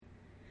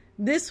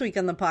This week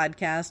on the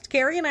podcast,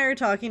 Carrie and I are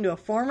talking to a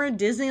former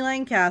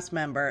Disneyland cast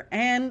member,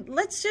 and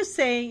let's just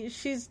say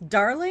she's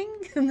darling,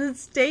 and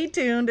stay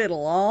tuned,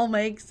 it'll all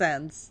make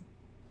sense.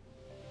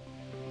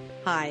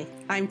 Hi,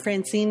 I'm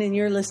Francine, and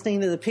you're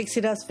listening to the Pixie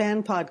Dust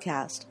Fan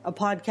Podcast, a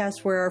podcast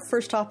where our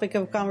first topic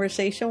of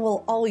conversation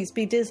will always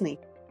be Disney.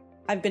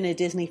 I've been a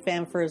Disney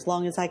fan for as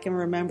long as I can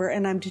remember,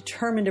 and I'm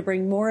determined to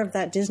bring more of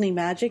that Disney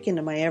magic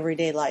into my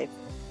everyday life.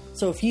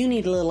 So if you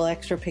need a little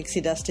extra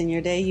pixie dust in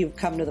your day, you've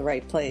come to the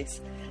right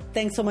place.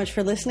 Thanks so much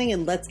for listening,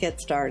 and let's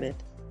get started.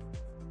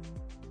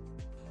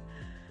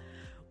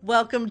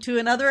 Welcome to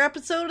another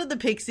episode of the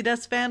Pixie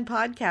Dust Fan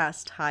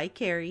Podcast. Hi,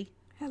 Carrie.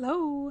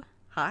 Hello.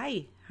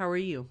 Hi, how are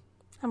you?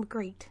 I'm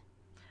great.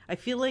 I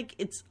feel like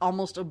it's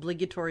almost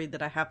obligatory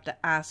that I have to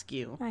ask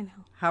you. I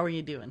know. How are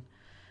you doing?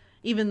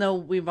 Even though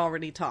we've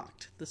already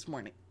talked this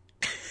morning.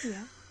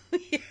 Yeah.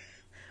 Yeah.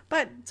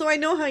 But, so I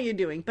know how you're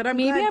doing, but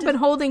Maybe I've been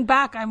holding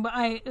back.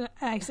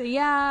 I say,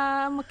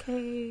 yeah, I'm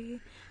okay.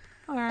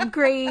 Or I'm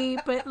great,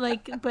 but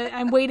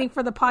I'm waiting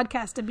for the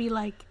podcast to be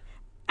like,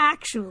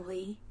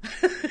 actually.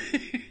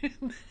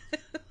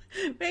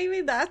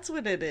 Maybe that's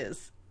what it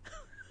is.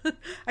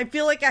 I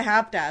feel like I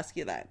have to ask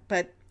you that.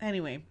 But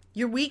anyway,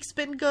 your week's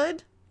been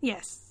good?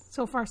 Yes.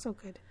 So far, so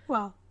good.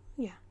 Well,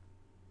 yeah.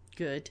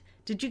 Good.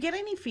 Did you get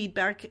any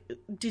feedback?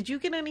 Did you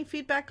get any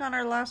feedback on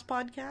our last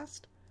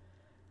podcast?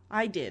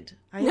 I did.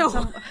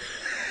 No.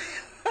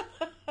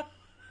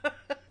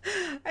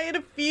 I had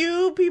a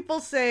few people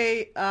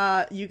say,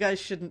 you guys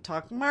shouldn't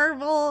talk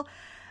Marvel.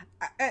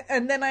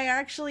 And then I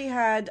actually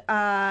had,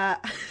 I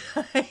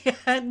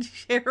had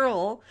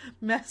Cheryl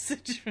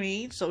message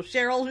me. So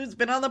Cheryl, who's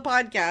been on the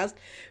podcast,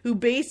 who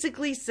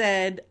basically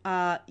said,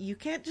 you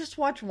can't just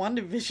watch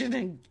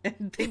WandaVision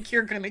and think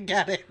you're going to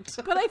get it.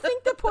 But I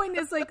think the point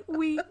is, like,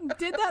 we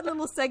did that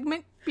little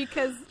segment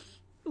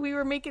we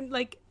were making,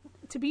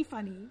 to be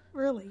funny,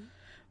 really.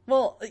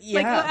 Well,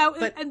 yeah.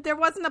 And there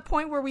wasn't a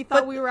point where we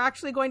thought we were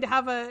actually going to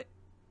have a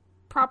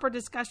proper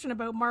discussion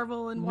about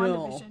Marvel and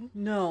WandaVision.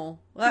 No.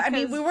 Well, I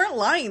mean, we weren't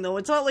lying, though.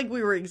 It's not like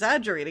we were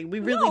exaggerating.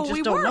 We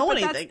really don't know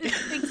anything.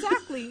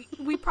 Exactly.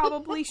 We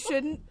probably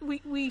shouldn't.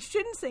 We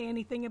shouldn't say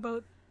anything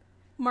about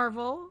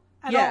Marvel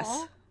at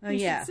all. We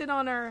should sit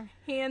on our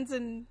hands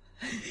and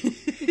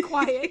be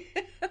quiet.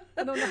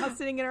 I don't know how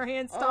sitting in our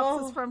hands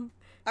stops us from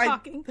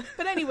talking.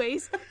 But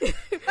anyways,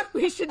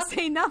 we should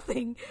say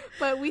nothing.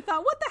 But we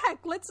thought, what the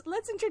heck? Let's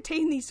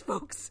entertain these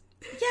folks.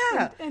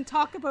 Yeah. And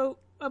talk about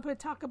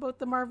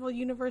the Marvel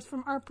universe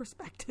from our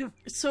perspective.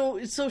 So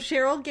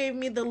Cheryl gave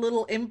me the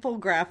little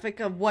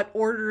infographic of what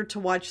order to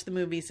watch the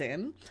movies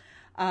in.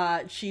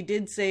 She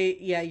did say,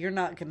 yeah, you're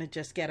not going to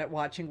just get it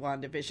watching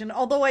WandaVision.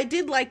 Although I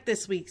did like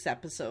this week's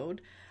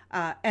episode.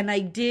 And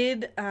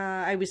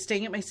I was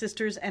staying at my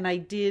sister's and I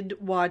did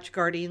watch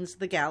Guardians of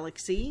the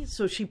Galaxy.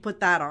 So she put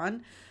that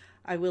on.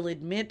 I will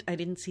admit I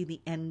didn't see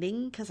the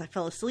ending because I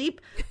fell asleep.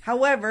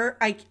 However,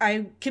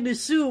 I can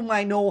assume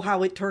I know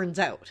how it turns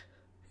out.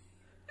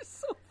 It's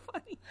so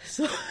funny.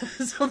 So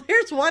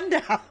there's one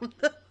down.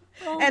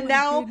 Oh, and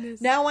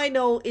goodness. Now I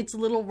know it's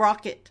Little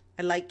Rocket.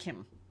 I like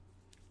him.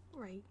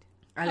 Right.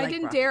 I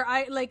didn't Rocket. dare.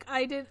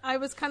 I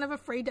was kind of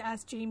afraid to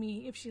ask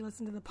Jamie if she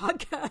listened to the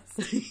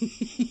podcast.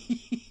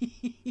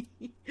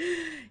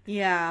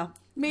 Yeah.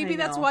 Maybe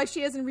that's why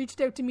she hasn't reached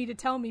out to me to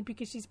tell me,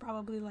 because she's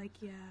probably like,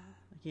 yeah.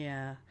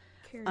 Yeah.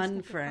 Carrie's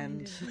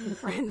Unfriend.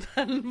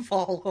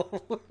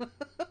 Unfollow.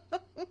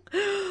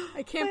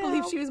 I can't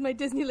believe she was my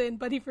Disneyland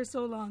buddy for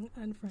so long.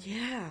 Unfriend.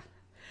 Yeah.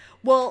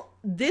 Well,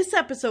 this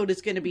episode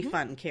is going to be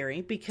fun,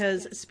 Carrie,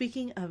 because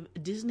speaking of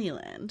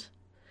Disneyland,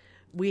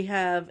 we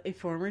have a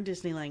former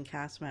Disneyland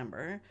cast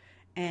member,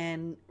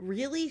 and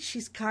really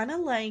she's kind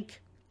of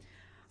like,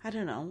 I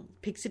don't know,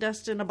 pixie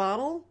dust in a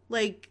bottle.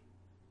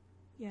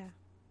 Yeah.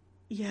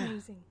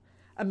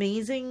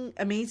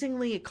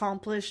 Amazingly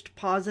accomplished,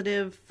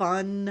 positive,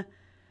 fun.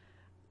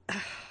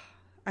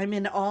 I'm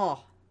in awe.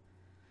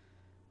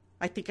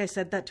 I think I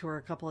said that to her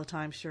a couple of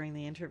times during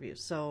the interview.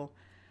 So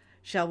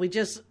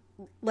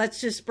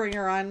let's just bring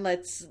her on.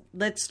 Let's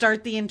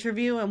start the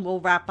interview and we'll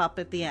wrap up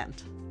at the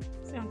end.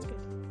 Sounds good.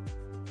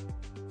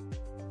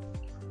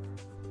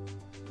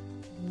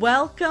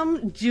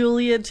 Welcome,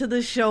 Julia, to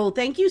the show.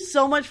 Thank you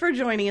so much for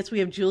joining us. We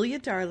have Julia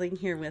Darling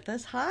here with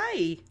us.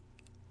 Hi.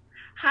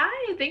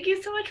 Hi, thank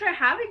you so much for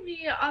having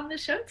me on the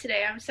show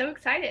today. I'm so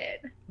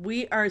excited.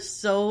 We are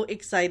so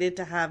excited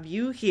to have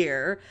you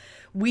here.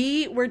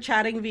 We were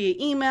chatting via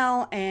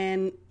email,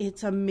 and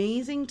it's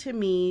amazing to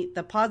me,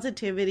 the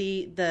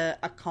positivity, the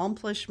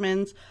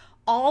accomplishments,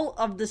 all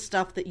of the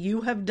stuff that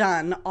you have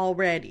done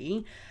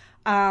already.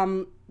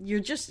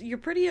 You're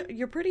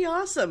pretty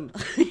awesome.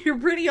 You're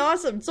pretty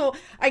awesome. So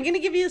I'm going to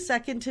give you a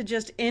second to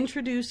just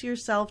introduce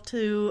yourself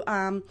to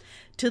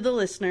the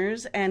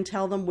listeners and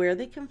tell them where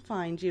they can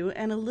find you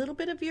and a little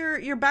bit of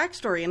your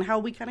backstory and how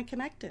we kind of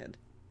connected.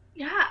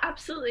 Yeah,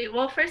 absolutely.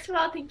 Well, first of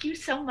all, thank you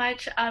so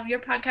much. Your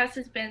podcast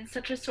has been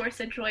such a source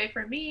of joy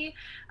for me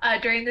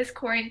during this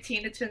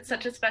quarantine. It's been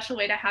such a special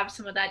way to have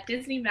some of that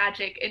Disney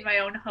magic in my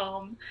own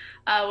home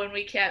when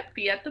we can't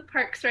be at the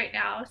parks right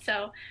now.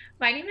 So,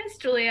 my name is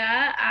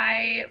Julia.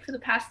 For the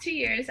past 2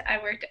 years, I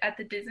worked at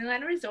the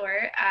Disneyland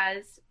Resort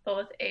as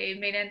both a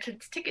main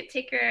entrance ticket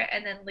taker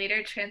and then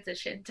later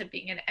transitioned to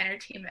being an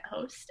entertainment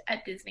host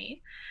at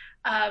Disney.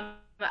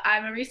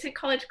 I'm a recent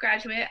college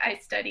graduate. I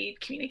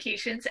studied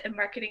communications and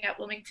marketing at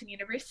Wilmington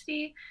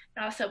University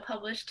and also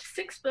published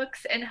 6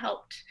 books and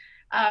helped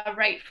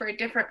write for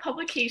different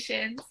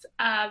publications.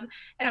 And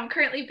I'm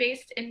currently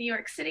based in New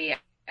York City.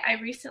 I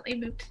recently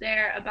moved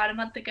there about a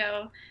month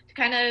ago to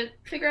kind of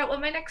figure out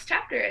what my next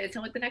chapter is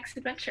and what the next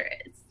adventure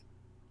is.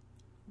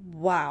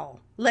 Wow.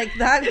 Like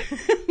that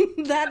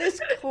that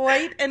is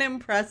quite an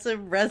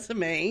impressive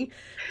resume.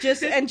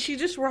 And she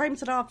just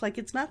rhymes it off like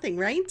it's nothing,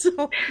 right?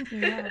 So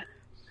yeah.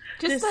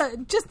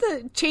 Just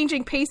the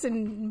changing pace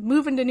and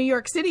moving to New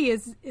York City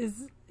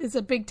is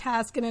a big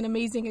task and an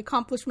amazing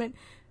accomplishment,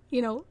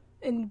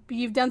 and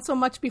you've done so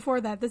much before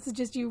that. This is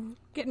just you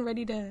getting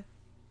ready to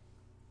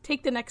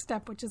take the next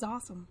step, which is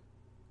awesome.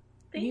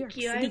 Thank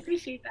you. I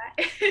appreciate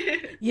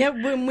that. Yeah,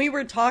 when we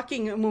were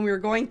talking and when we were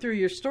going through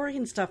your story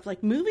and stuff,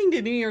 like moving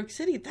to New York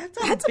City, that's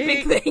a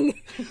big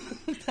thing.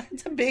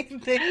 That's a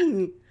big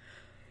thing.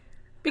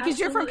 Because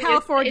You're from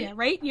California,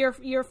 right?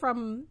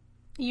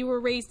 You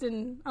were raised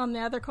on the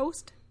other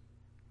coast?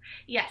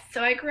 Yes,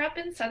 so I grew up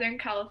in Southern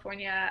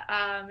California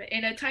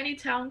in a tiny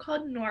town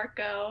called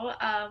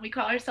Norco. We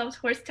call ourselves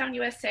Horsetown,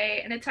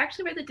 USA, and it's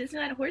actually where the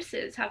Disneyland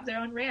horses have their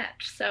own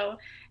ranch. So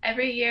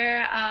every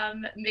year,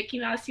 Mickey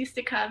Mouse used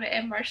to come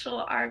and marshal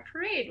our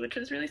parade, which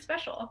was really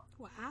special.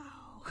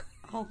 Wow.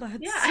 Oh,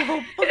 that's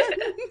so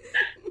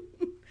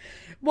fun.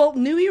 Well,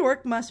 New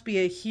York must be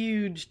a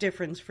huge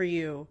difference for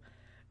you,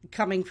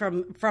 coming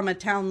from a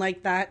town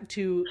like that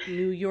to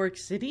New York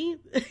City.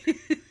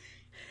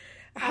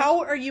 How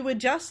are you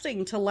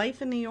adjusting to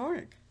life in New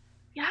York?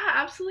 Yeah,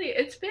 absolutely.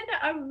 It's been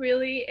a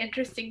really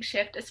interesting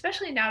shift,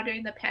 especially now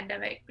during the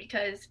pandemic,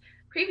 because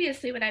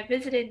previously when I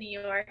visited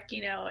New York,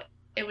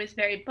 it was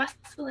very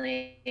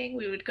bustling.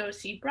 We would go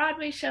see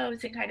Broadway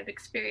shows and kind of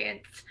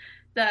experience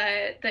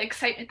the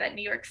excitement that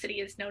New York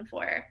City is known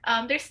for.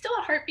 There's still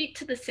a heartbeat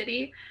to the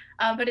city,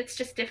 but it's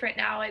just different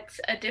now. It's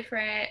a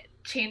different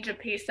change of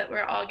pace that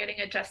we're all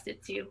getting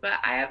adjusted to, but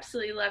I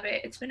absolutely love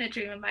it. It's been a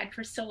dream of mine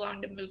for so long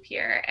to move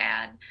here,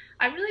 and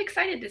I'm really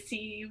excited to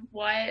see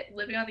what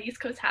living on the East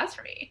Coast has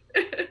for me.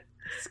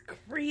 It's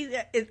crazy.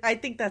 I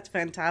think that's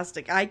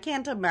fantastic. I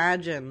can't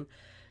imagine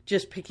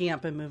just picking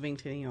up and moving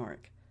to New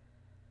York.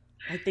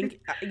 I think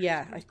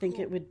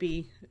it would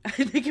be, I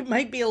think it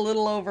might be a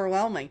little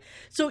overwhelming.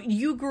 So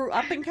you grew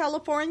up in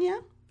California?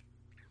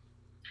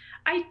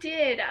 I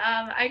did.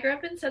 I grew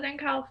up in Southern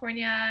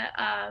California,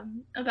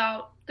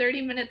 about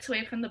 30 minutes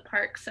away from the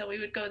park, so we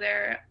would go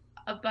there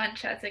a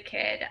bunch as a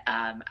kid.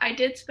 I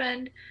did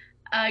spend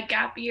a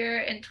gap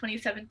year in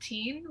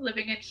 2017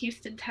 living in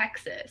Houston,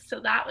 Texas, so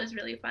that was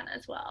really fun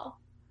as well.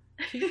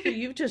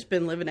 You've just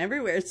been living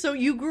everywhere. So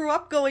you grew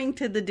up going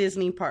to the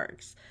Disney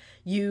parks.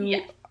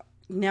 Yes.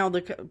 Now,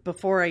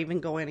 before I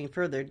even go any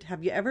further,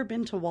 have you ever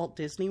been to Walt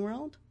Disney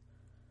World?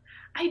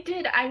 I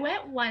did. I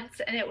went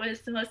once, and it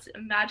was the most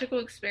magical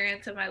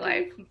experience of my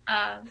life.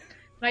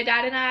 My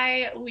dad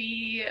and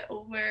we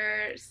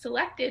were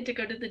selected to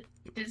go to the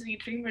Disney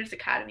Dreamers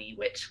Academy,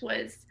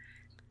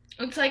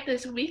 it's like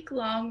this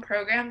week-long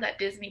program that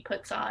Disney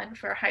puts on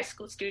for high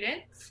school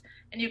students,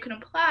 and you can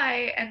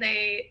apply, and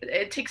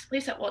it takes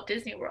place at Walt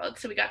Disney World.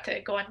 So we got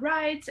to go on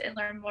rides and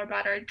learn more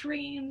about our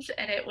dreams,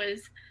 and it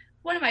was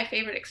one of my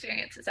favorite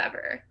experiences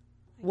ever.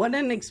 What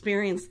an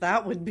experience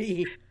that would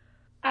be.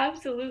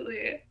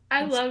 Absolutely.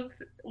 I love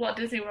Walt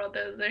Disney World,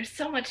 though. There's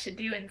so much to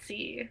do and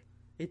see.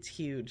 It's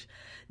huge.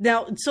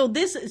 Now, so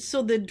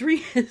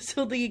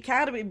the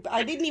Academy,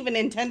 I didn't even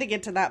intend to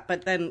get to that,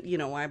 but then,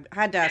 I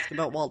had to ask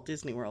about Walt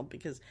Disney World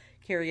because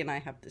Carrie and I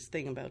have this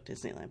thing about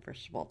Disneyland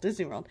versus Walt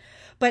Disney World.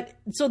 But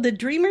so the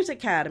Dreamers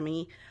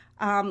Academy,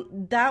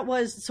 it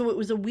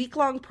was a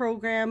week-long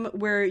program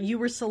where you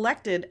were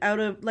selected out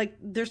of,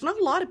 there's not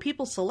a lot of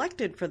people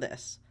selected for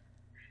this.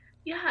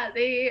 Yeah,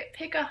 they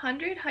pick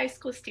 100 high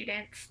school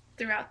students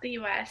throughout the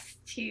U.S.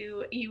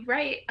 you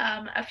write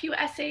a few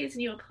essays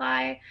and you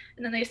apply,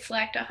 and then they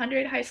select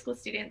 100 high school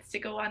students to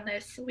go on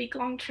this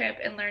week-long trip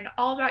and learn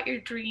all about your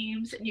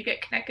dreams, and you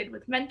get connected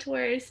with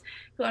mentors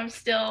who I'm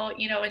still,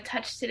 in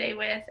touch today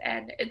with,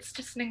 and it's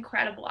just an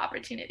incredible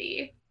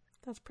opportunity.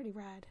 That's pretty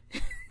rad.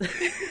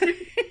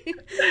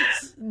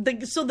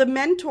 So the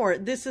mentor,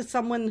 this is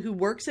someone who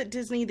works at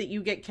Disney that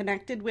you get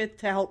connected with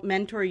to help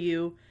mentor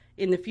you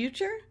in the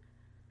future?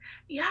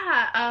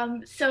 Yeah,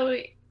 so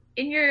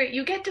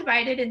you get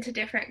divided into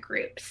different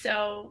groups.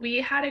 So we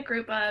had a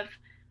group of,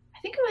 I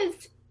think it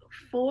was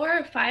 4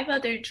 or 5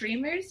 other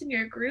dreamers in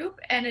your group,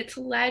 and it's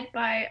led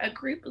by a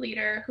group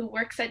leader who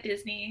works at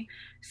Disney.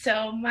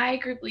 So my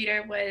group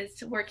leader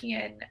was working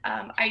in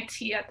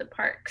IT at the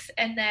parks,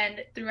 and then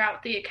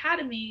throughout the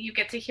academy you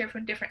get to hear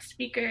from different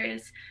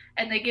speakers,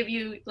 and they give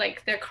you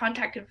like their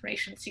contact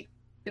information so you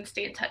can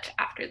stay in touch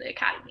after the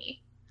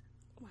academy.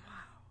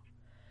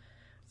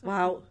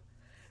 Wow.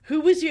 Who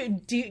was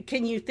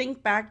can you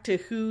think back to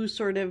who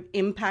sort of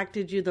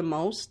impacted you the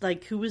most?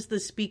 Like, who was the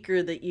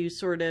speaker that you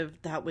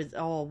that was,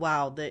 oh,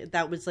 wow,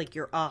 that was like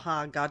your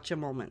aha, gotcha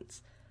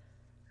moments?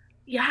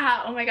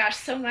 Yeah, oh my gosh.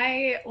 So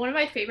one of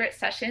my favorite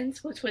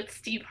sessions was with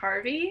Steve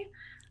Harvey.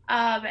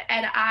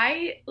 And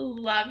I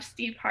love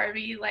Steve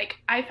Harvey. Like,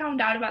 I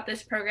found out about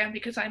this program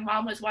because my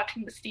mom was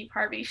watching the Steve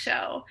Harvey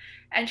show,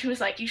 and she was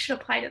like, you should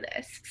apply to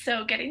this.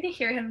 So getting to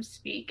hear him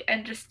speak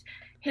and just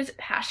his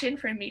passion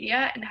for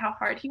media and how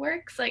hard he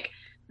works, like,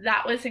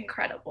 that was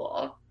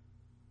incredible.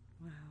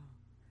 Wow.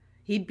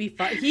 He'd be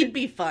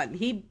fun.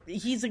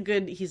 He's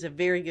a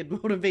very good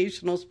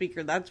motivational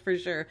speaker, that's for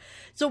sure.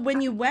 So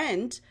when you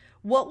went,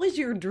 what was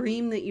your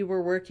dream that you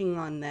were working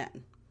on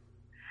then?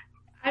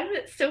 I'm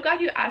so glad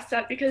you asked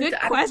that because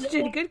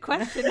good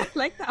question. I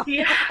like that.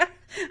 Yeah.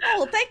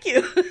 Oh, thank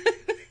you.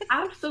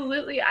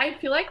 Absolutely. I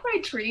feel like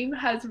my dream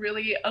has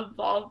really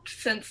evolved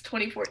since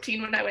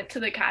 2014 when I went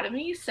to the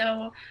academy.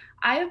 So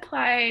I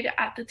applied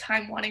at the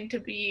time wanting to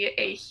be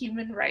a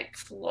human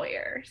rights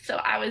lawyer. So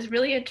I was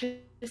really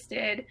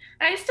interested,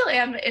 and I still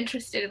am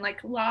interested in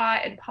like law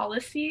and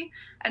policy.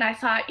 And I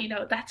thought,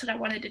 that's what I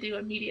wanted to do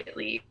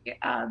immediately.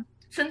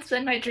 Since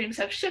then, my dreams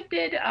have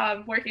shifted,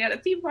 working at a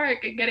theme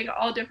park and getting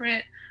all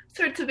different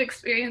sorts of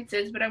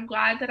experiences. But I'm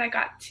glad that I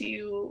got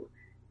to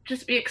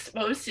just be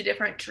exposed to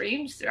different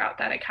dreams throughout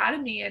that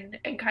academy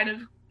and kind of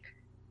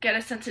get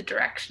a sense of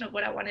direction of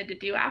what I wanted to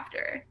do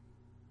after.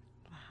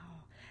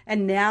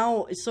 And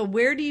now, so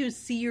where do you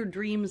see your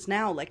dreams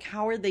now? Like,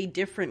 how are they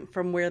different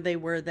from where they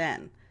were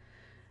then?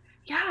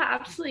 Yeah,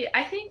 absolutely.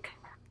 I think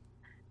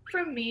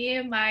for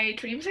me, my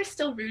dreams are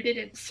still rooted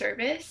in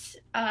service,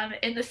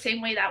 in the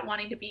same way that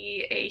wanting to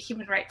be a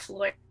human rights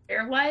lawyer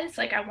was.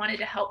 Like, I wanted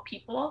to help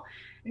people.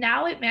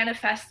 Now it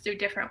manifests through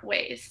different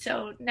ways.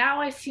 So now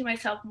I see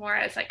myself more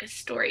as like a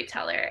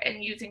storyteller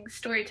and using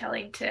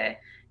storytelling to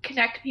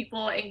connect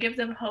people and give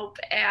them hope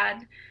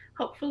and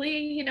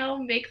hopefully,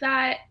 make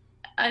that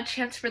a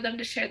chance for them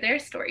to share their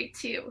story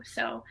too.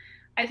 So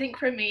I think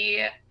for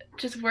me,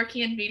 just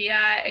working in media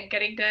and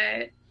getting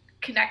to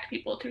connect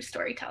people through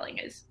storytelling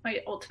is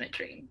my ultimate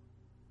dream.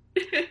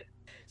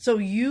 So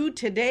you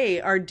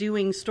today are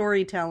doing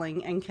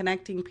storytelling and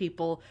connecting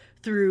people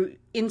through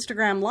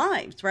Instagram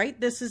Lives, right?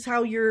 This is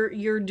how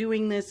you're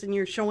doing this and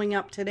you're showing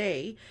up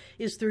today,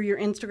 is through your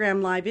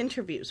Instagram Live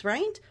interviews,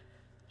 right?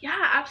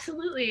 Yeah,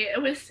 absolutely.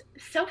 It was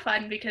so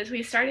fun because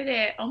we started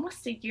it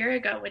almost a year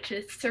ago, which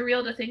is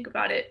surreal to think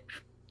about. It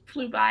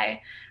flew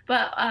by.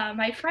 But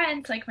my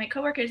friends, like my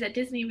coworkers at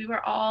Disney, we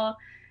were all,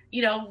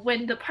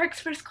 when the parks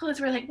first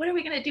closed, we're like, what are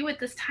we going to do with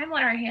this time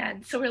on our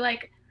hands? So we're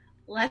like,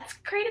 let's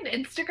create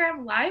an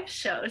Instagram Live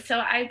show. So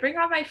I bring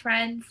on my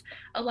friends.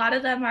 A lot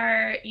of them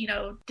are,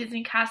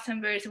 Disney cast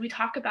members. And we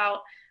talk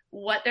about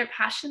what they're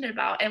passionate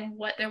about and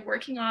what they're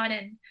working on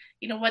and,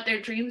 what their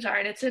dreams are.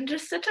 And it's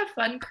just such a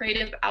fun,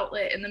 creative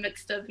outlet in the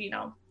midst of,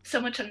 so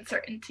much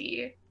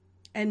uncertainty.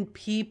 And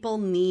people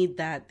need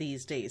that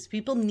these days.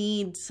 People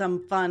need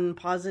some fun,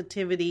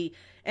 positivity,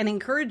 and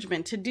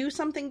encouragement to do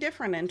something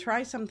different and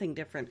try something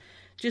different.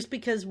 Just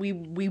because we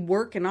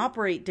work and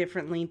operate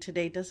differently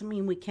today doesn't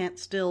mean we can't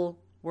still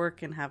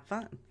work and have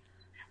fun.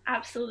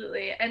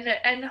 Absolutely.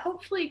 And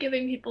hopefully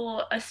giving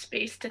people a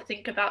space to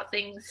think about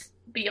things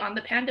beyond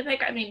the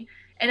pandemic. I mean,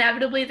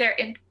 inevitably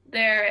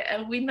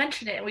we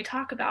mention it and we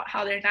talk about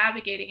how they're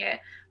navigating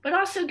it, but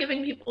also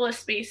giving people a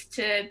space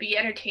to be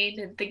entertained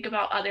and think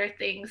about other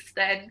things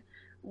than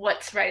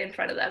what's right in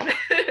front of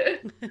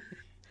them.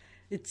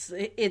 It's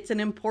an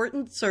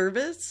important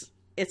service,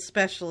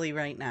 especially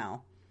right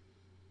now.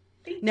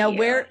 Thank now,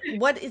 you.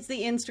 what is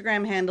the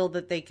Instagram handle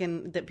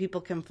that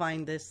people can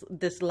find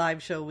this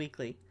live show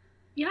weekly?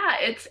 Yeah,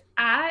 it's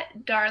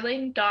at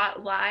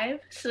darling.live.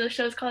 So the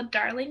show's called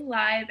Darling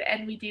Live,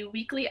 and we do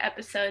weekly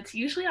episodes,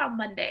 usually on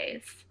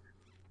Mondays.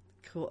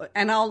 Cool.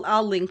 And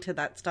I'll link to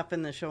that stuff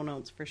in the show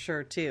notes for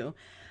sure too.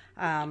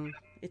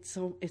 It's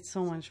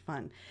so much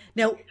fun.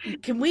 Now,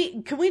 can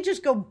we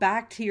just go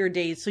back to your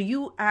days? So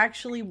you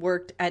actually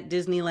worked at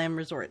Disneyland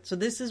Resort. So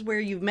this is where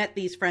you've met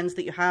these friends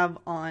that you have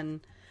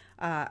on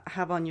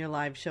your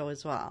live show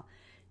as well.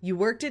 You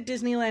worked at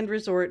Disneyland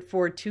Resort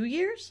for 2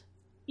 years?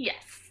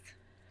 Yes.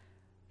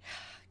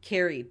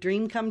 Carrie,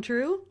 dream come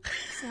true?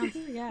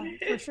 Yeah,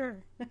 for sure.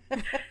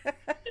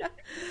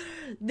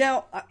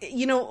 Now,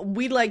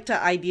 we like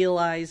to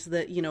idealize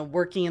that,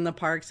 working in the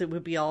parks, it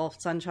would be all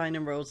sunshine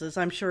and roses.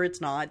 I'm sure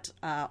it's not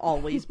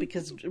always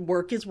because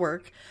work is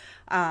work.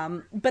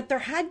 But there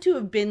had to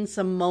have been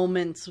some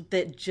moments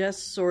that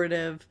just sort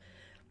of,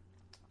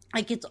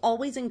 like, it's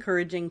always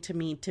encouraging to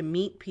me to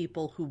meet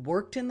people who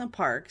worked in the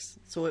parks.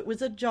 So it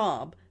was a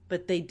job,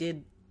 but they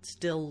did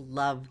still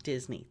love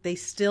Disney. They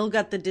still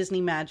got the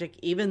Disney magic,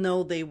 even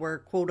though they were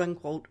quote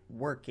unquote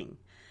working.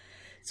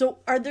 So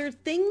are there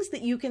things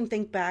that you can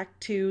think back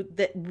to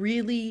that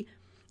really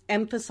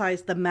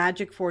emphasized the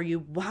magic for you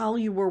while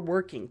you were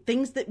working?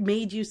 Things that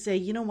made you say,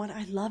 you know what,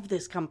 I love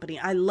this company.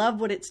 I love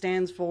what it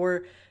stands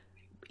for,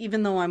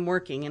 even though I'm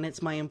working and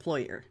it's my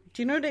employer.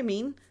 Do you know what I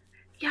mean?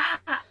 Yeah,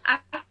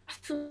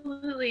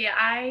 absolutely.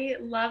 I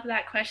love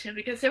that question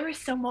because there were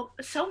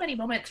so many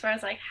moments where I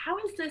was like, how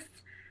do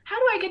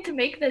I get to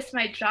make this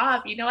my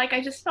job? You know, like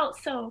I just felt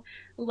so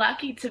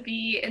lucky to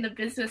be in the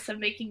business of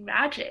making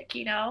magic,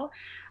 you know?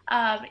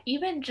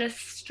 Even just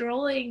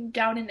strolling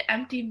down an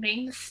empty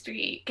Main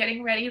Street,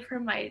 getting ready for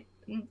my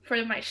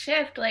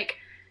shift, like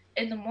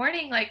in the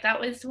morning, like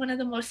that was one of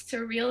the most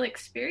surreal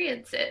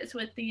experiences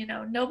with the, you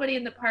know, nobody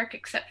in the park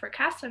except for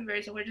cast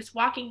members, and we're just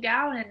walking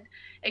down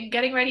and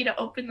getting ready to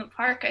open the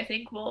park. I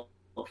think will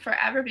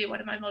forever be one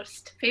of my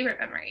most favorite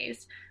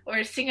memories.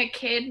 Or seeing a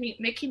kid meet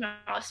Mickey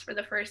Mouse for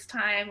the first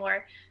time,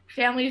 or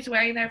families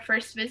wearing their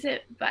first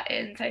visit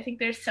buttons. I think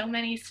there's so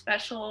many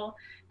special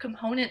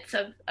components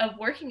of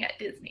working at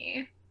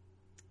Disney.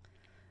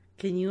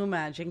 Can you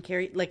imagine,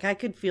 Carrie? Like, I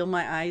could feel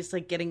my eyes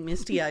like getting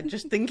misty-eyed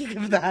just thinking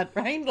of that,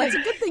 right? Like, it's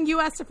a good thing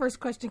you asked the first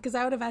question, because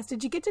I would have asked,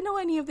 did you get to know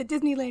any of the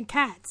Disneyland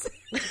cats?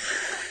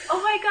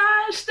 Oh my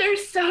gosh, they're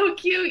so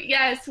cute.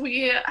 Yes,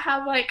 we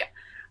have like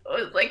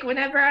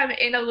whenever I'm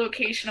in a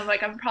location, I'm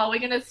like, I'm probably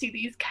going to see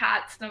these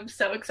cats, and I'm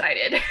so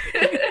excited.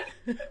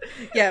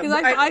 Yeah.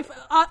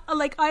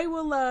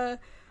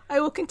 I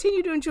will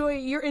continue to enjoy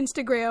your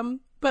Instagram,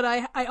 but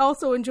I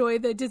also enjoy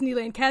the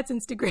Disneyland Cats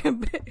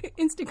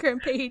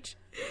Instagram page,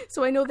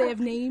 so I know they have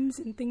names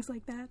and things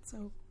like that.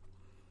 So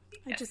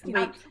I just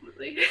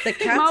absolutely. The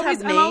cats have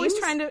names. I'm always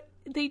trying to.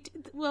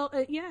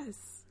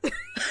 Yes.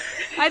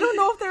 I don't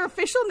know if they're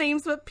official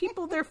names, but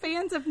their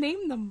fans have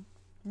named them.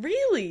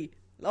 Really?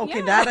 Okay,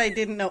 yeah. That I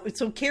didn't know.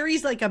 So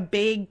Carrie's like a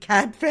big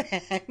cat fan.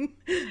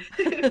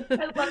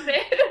 I love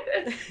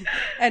it.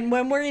 And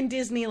when we're in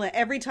Disneyland,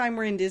 every time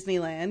we're in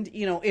Disneyland,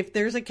 you know, if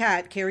there's a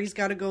cat, Carrie's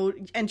got to go,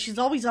 and she's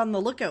always on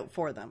the lookout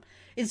for them.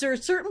 Is there a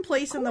certain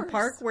place in the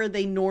park where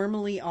they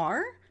normally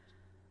are?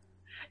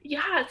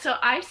 Yeah, so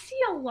I see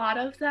a lot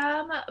of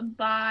them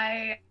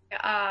by,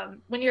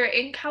 when you're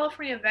in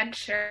California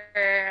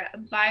Adventure,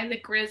 by the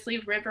Grizzly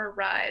River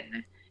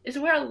Run is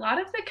where a lot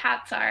of the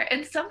cats are.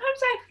 And sometimes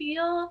I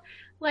feel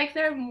like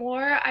they're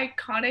more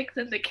iconic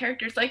than the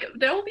characters. Like,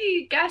 there'll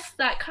be guests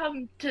that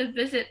come to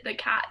visit the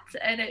cats,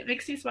 and it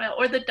makes me smile.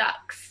 Or the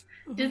ducks.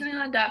 Mm-hmm.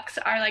 Disneyland ducks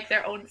are like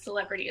their own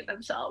celebrity in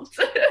themselves.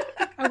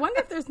 I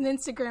wonder if there's an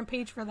Instagram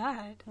page for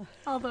that.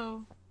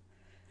 Although,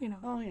 you know.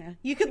 Oh, yeah.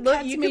 You could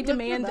look. You could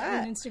demand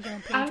that. an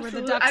Instagram page.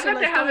 Absolutely. Where the ducks I bet are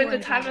they're having the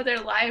time about of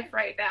their life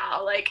right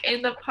now, like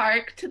in the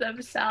park to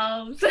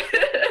themselves.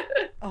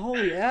 Oh,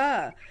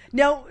 yeah.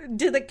 Now,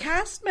 do the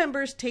cast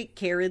members take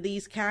care of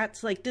these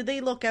cats? Like, do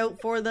they look out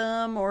for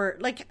them? Or,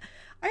 like,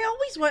 I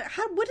always wonder,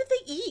 what do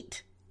they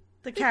eat?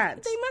 The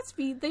cats? They must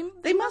feed them.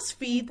 They must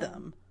feed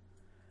them.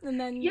 And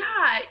then...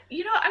 Yeah,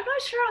 you know, I'm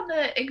not sure on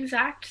the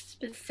exact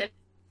specifics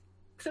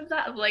of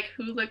that, of like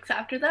who looks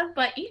after them,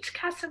 but each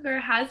cast member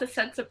has a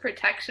sense of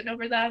protection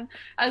over them,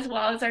 as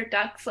well as our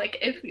ducks. Like,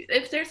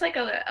 if there's like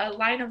a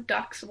line of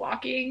ducks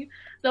walking,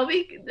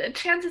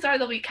 chances are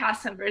there'll be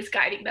cast members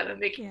guiding them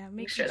and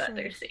making sure that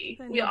they're safe.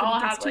 We all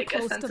have like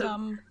a sense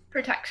of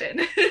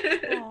protection.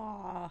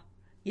 Aww.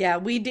 Yeah,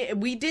 we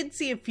did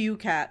see a few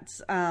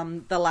cats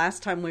the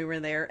last time we were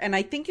there, and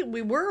I think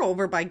we were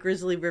over by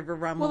Grizzly River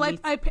Run. Well,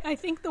 I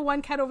think the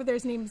one cat over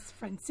there's name's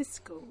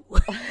Francisco.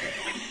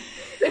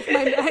 If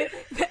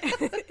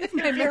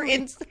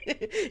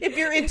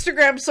your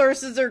Instagram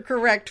sources are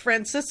correct,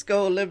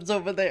 Francisco lives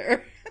over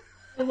there.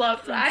 I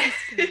love that.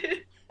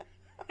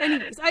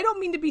 Anyways, I don't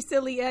mean to be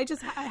silly. I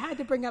had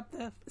to bring up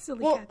the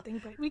silly cat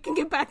thing, but we can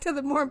get back to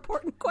the more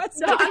important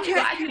question. No, I'm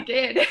glad you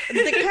did.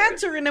 The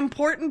cats are an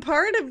important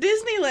part of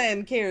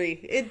Disneyland,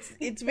 Carrie.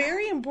 It's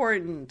very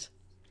important.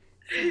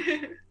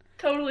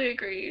 Totally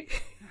agree.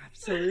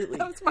 Absolutely.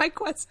 That was my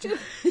question.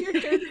 Your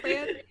turn,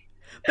 Fran.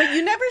 But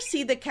you never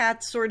see the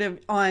cats sort of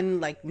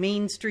on like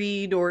Main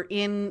Street or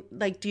in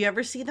like. Do you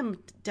ever see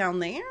them down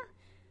there?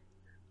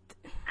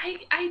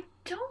 I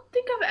don't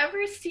think I've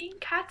ever seen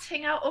cats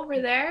hang out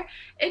over there.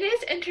 It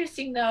is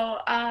interesting though.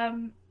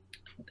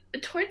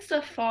 Towards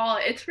the fall,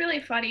 it's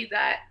really funny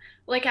that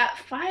like at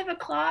 5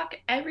 o'clock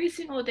every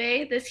single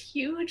day, this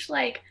huge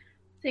like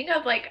thing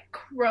of like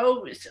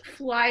crows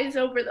flies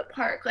over the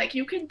park. Like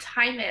you can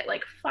time it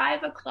like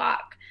 5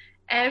 o'clock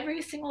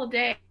every single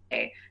day.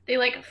 They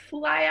like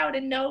fly out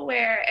of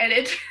nowhere, and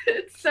it's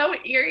so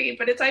eerie,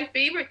 but it's my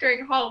favorite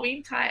during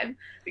Halloween time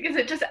because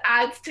it just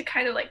adds to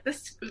kind of like the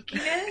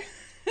spookiness.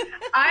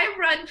 I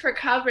run for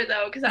cover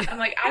though, because I'm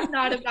like, I'm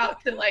not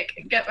about to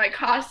like get my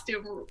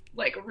costume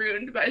like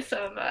ruined by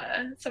some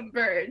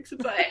birds,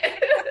 but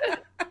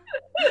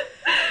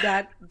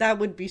that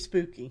would be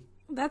spooky.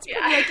 That's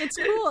pretty, like, it's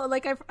cool.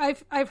 Like,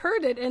 I've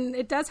heard it, and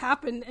it does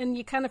happen, and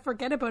you kind of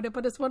forget about it,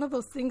 but it's one of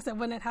those things that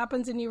when it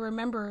happens and you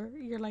remember,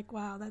 you're like,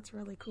 wow, that's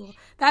really cool.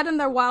 That and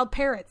their wild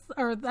parrots,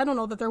 or I don't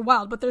know that they're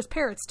wild, but there's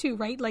parrots too,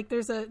 right? Like,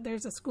 there's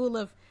a school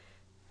of,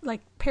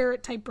 like,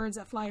 parrot-type birds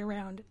that fly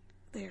around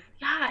there.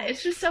 Yeah,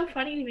 it's just so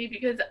funny to me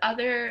because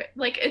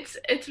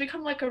it's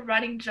become like a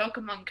running joke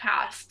among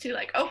cast too,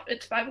 like, oh,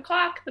 it's 5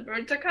 o'clock, the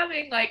birds are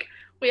coming, like,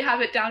 we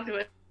have it down to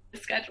a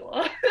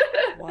schedule.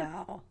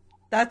 Wow.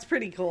 That's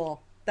pretty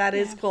cool. That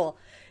is cool.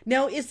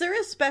 Now, is there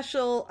a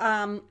special,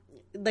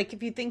 like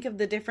if you think of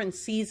the different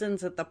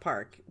seasons at the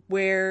park,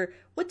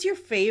 what's your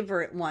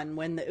favorite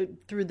one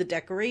through the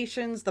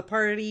decorations, the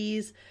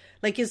parties?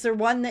 Like, is there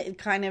one that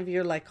kind of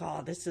you're like,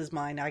 oh, this is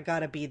mine, I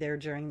gotta be there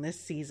during this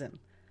season?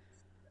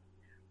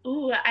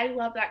 Ooh, I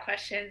love that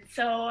question.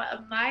 So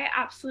my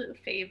absolute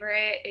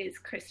favorite is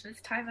Christmas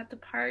time at the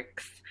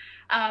parks,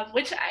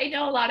 which I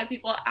know a lot of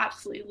people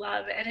absolutely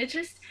love. And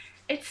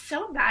it's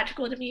so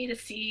magical to me to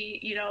see,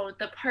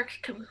 the park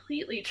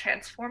completely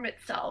transform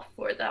itself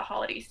for the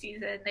holiday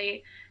season.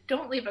 They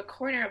don't leave a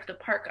corner of the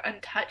park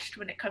untouched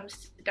when it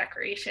comes to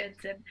decorations,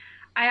 and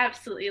I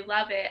absolutely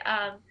love it.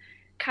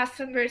 Cast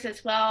members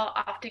as well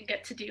often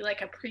get to do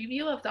like a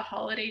preview of the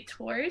holiday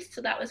tours.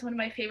 So that was one of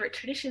my favorite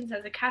traditions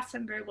as a cast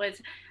member,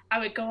 was I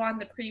would go on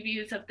the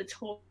previews of the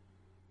tour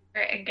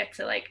and get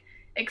to like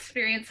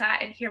experience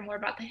that and hear more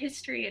about the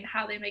history and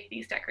how they make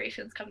these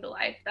decorations come to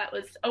life. That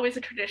was always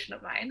a tradition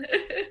of mine.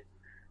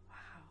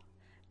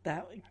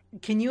 Wow.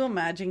 Can you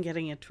imagine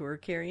getting a tour,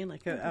 Carrie,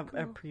 like a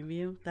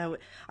preview?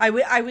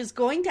 I was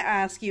going to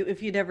ask you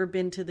if you'd ever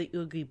been to the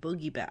Oogie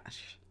Boogie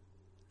Bash.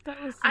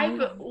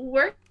 I've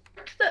worked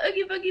the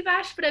Oogie Boogie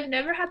Bash, but I've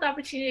never had the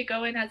opportunity to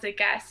go in as a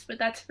guest, but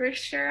that's for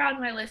sure on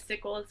my list of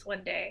goals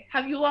one day.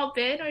 Have you all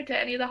been, or to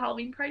any of the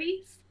Halloween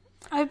parties?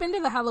 I've been to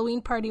the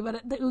Halloween party,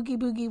 but the Oogie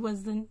Boogie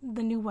was the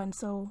new one,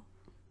 so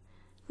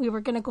we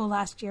were going to go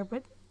last year,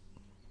 but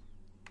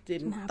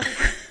didn't happen.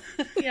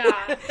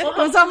 Yeah. Well, it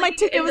was on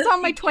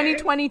my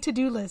 2020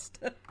 to-do list.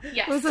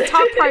 Yes. It was a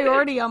top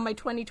priority on my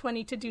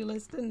 2020 to-do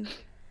list. And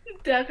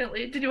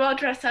definitely. Did you all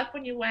dress up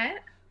when you went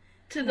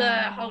to the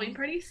Halloween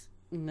parties?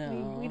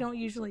 No. We don't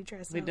usually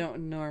dress up. We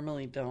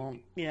normally don't.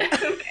 Yeah.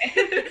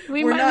 Okay.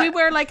 We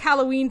wear like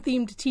Halloween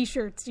themed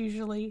t-shirts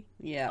usually.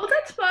 Yeah. Oh,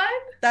 that's fun.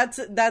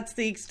 That's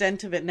the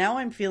extent of it. Now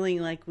I'm feeling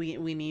like we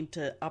need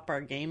to up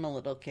our game a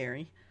little,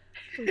 Carrie.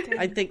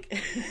 I think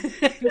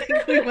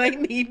we might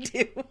need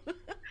to.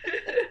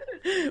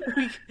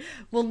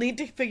 We'll need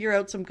to figure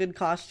out some good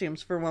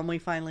costumes for when we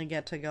finally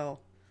get to go.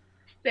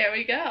 There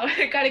we go.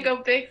 I gotta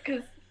go big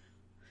because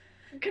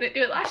I couldn't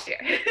do it last year.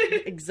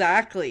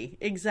 Exactly.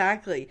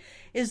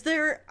 Is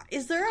there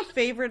a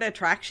favorite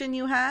attraction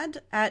you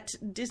had at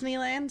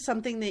Disneyland?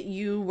 Something that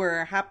you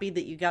were happy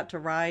that you got to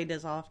ride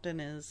as often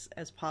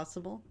as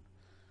possible?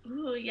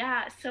 Ooh,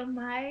 yeah. So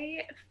my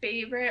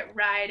favorite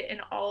ride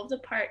in all of the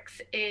parks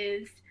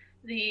is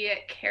the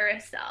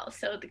carousel.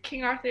 So the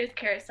King Arthur's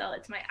carousel,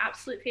 it's my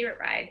absolute favorite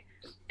ride.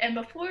 And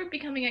before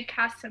becoming a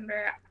cast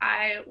member,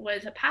 I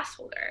was a pass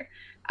holder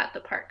at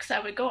the park. So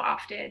I would go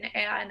often,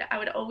 and I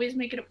would always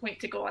make it a point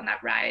to go on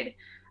that ride.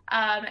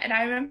 And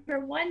I remember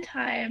one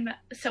time,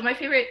 so my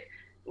favorite,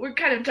 we're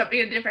kind of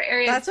jumping in different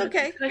areas. That's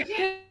okay.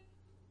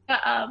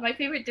 My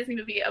favorite Disney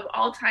movie of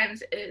all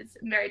times is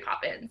Mary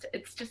Poppins.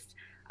 It's just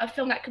a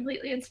film that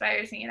completely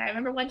inspires me. And I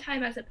remember one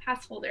time as a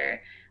pass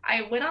holder,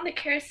 I went on the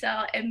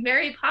carousel and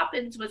Mary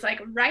Poppins was like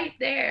right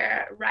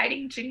there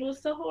riding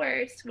Jingles the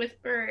horse with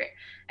Bert.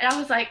 And I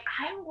was like,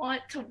 I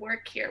want to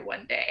work here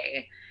one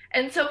day.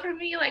 And so for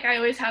me, like, I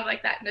always have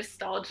like that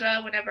nostalgia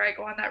whenever I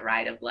go on that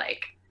ride of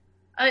like,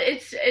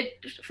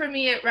 for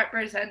me, it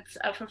represents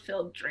a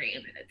fulfilled dream,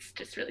 and it's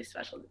just really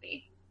special to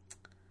me.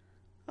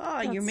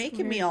 Oh, you're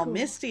making me all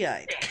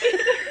misty-eyed.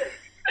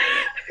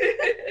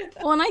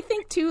 Well, and I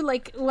think too,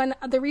 like, when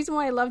the reason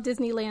why I love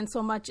Disneyland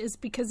so much is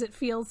because it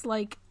feels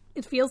like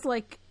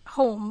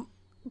home,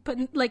 but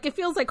like it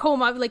feels like home.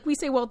 Like we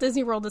say Walt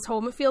Disney World is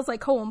home, it feels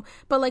like home.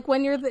 But like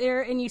when you're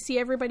there and you see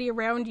everybody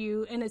around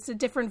you and it's a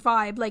different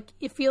vibe, like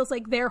it feels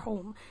like their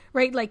home,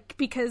 right? Like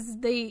because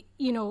they,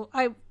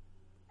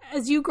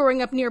 as you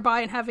growing up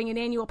nearby and having an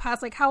annual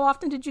pass, like how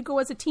often did you go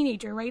as a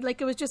teenager, right?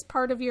 Like it was just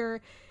part of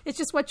it's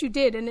just what you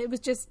did, and it was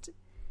just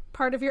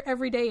part of your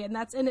everyday, and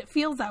it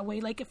feels that way.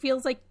 Like it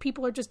feels like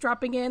people are just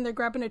dropping in, they're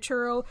grabbing a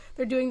churro,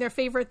 they're doing their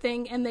favorite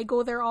thing, and they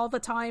go there all the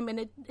time, and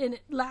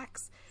it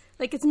lacks,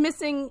 like it's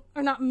missing,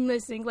 or not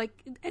missing,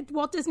 like at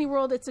Walt Disney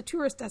World it's a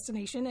tourist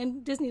destination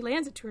and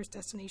Disneyland's a tourist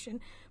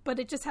destination, but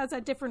it just has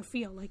that different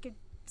feel. Like it,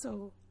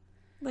 so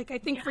like I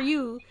think for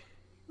you,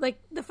 like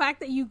the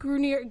fact that you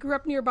grew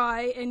up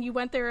nearby and you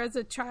went there as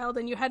a child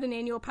and you had an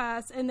annual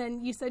pass, and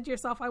then you said to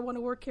yourself, I want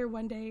to work here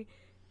one day,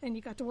 and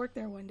you got to work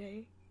there one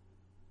day.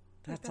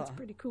 That's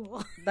pretty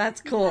cool.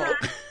 That's cool. Yeah,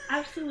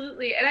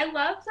 absolutely. And I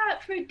love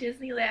that for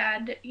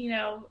Disneyland,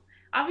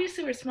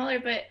 obviously we're smaller,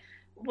 but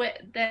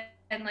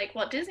and like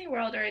Walt Disney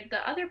World or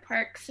the other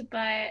parks,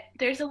 but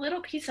there's a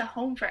little piece of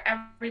home for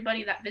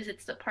everybody that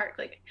visits the park.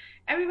 Like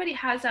everybody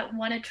has that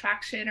one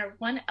attraction or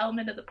one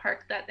element of the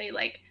park that they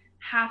like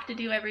have to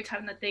do every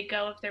time that they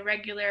go, if they're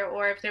regular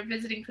or if they're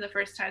visiting for the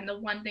first time, the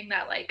one thing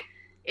that like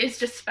is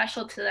just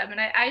special to them. And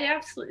I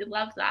absolutely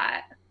love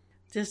that.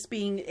 Just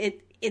being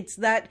it's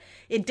that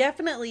it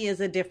definitely is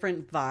a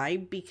different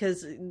vibe,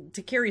 because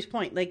to Carrie's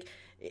point, like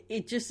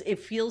it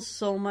feels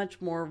so much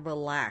more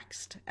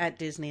relaxed at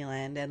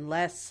Disneyland and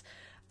less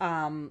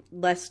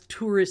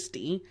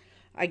touristy,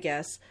 I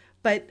guess.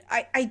 But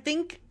I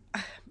think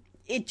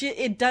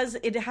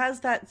it has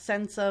that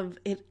sense of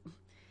it.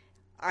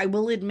 I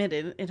will admit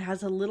it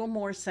has a little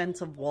more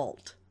sense of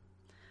Walt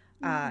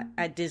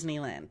at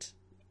Disneyland.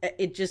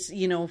 It just,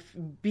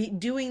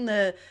 doing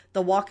the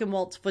Walk in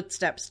Walt's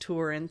Footsteps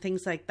tour and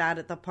things like that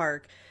at the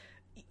park,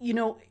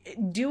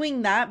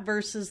 doing that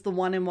versus the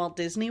one in Walt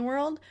Disney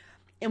World.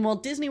 In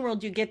Walt Disney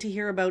World, you get to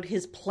hear about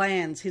his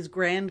plans, his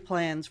grand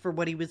plans for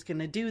what he was going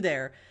to do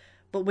there.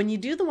 But when you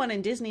do the one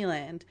in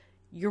Disneyland,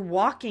 you're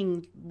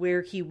walking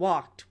where he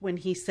walked when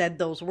he said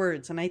those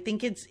words. And I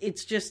think it's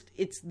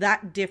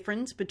that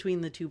difference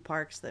between the two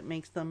parks that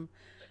makes them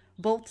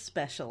both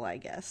special, I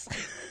guess.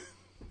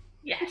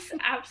 Yes,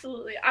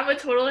 absolutely. I'm a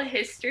total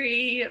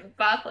history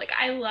buff. Like,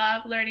 I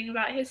love learning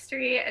about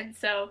history. And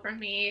so for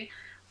me,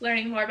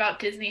 learning more about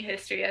Disney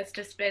history has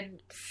just been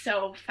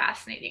so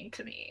fascinating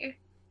to me.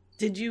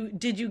 Did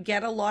you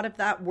get a lot of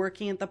that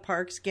working at the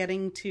parks,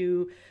 getting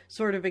to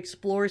sort of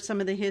explore some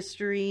of the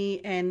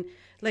history? And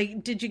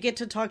like, did you get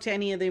to talk to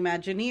any of the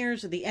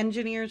Imagineers or the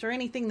engineers or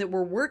anything that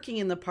were working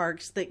in the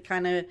parks that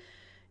kind of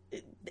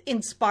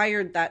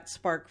inspired that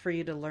spark for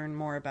you to learn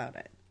more about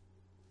it?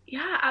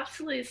 Yeah,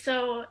 absolutely.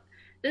 So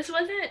this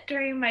wasn't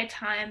during my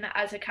time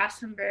as a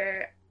cast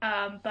member,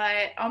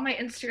 but on my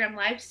Instagram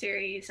live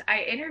series,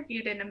 I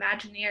interviewed an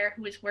Imagineer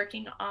who was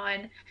working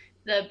on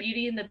the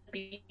Beauty and the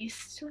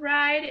Beast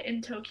ride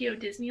in Tokyo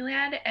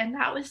Disneyland, and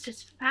that was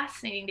just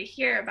fascinating to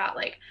hear about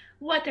like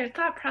what their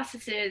thought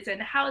process is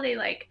and how they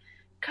like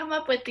come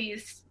up with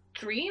these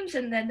dreams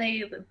and then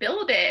they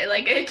build it.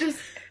 Like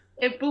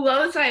it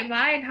blows my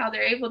mind how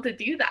they're able to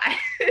do that.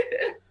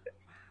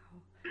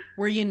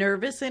 Were you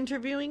nervous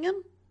interviewing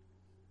him?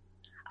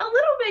 A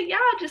little bit, yeah,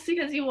 just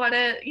because you want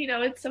to,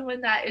 it's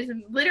someone that is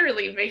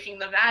literally making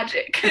the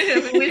magic.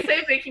 I mean, we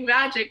say making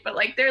magic, but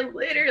like they're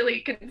literally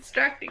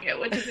constructing it,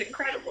 which is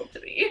incredible to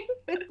me.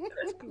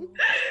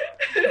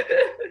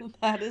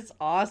 That is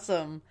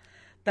awesome.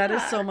 That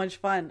is so much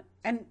fun.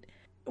 And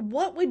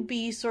what would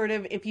be sort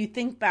of, if you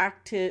think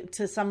back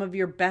to some of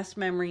your best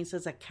memories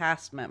as a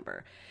cast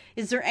member,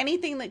 is there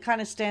anything that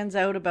kind of stands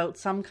out about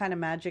some kind of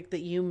magic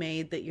that you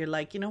made that you're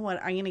like, you know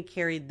what, I'm going to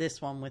carry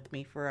this one with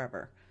me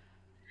forever?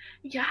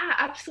 Yeah,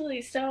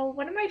 absolutely. So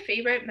one of my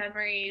favorite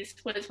memories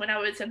was when I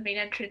was a main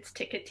entrance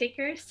ticket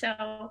taker.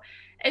 So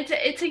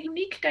it's a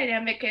unique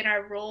dynamic in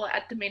our role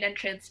at the main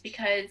entrance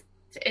because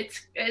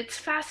it's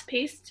fast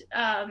paced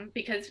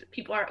because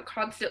people are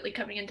constantly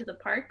coming into the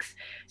parks.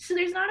 So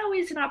there's not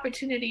always an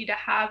opportunity to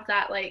have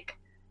that like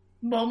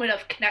moment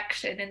of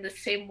connection in the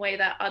same way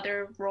that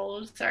other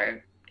roles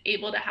are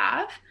able to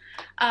have.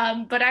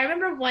 But I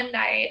remember one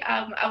night,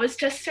 I was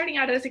just starting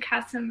out as a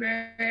cast member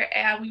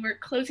and we were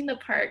closing the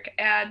park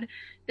and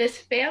this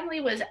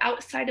family was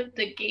outside of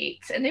the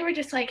gates and they were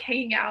just like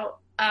hanging out,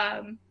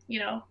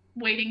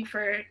 waiting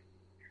for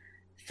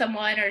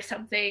someone or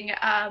something.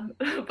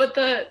 But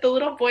the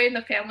little boy in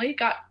the family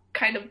got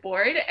kind of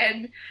bored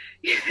and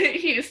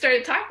he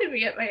started talking to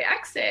me at my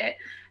exit.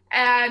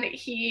 And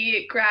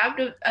he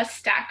grabbed a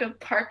stack of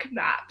park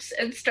maps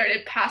and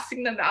started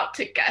passing them out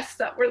to guests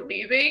that were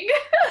leaving,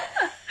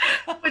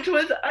 which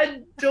was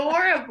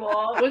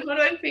adorable. It was one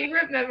of my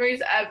favorite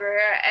memories ever.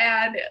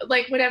 And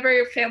like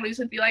whenever families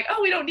would be like,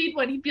 oh, we don't need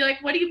one, he'd be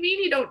like, what do you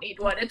mean you don't need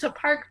one? It's a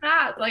park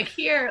map. Like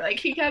here, like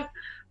he kept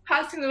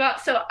passing them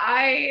out. So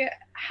I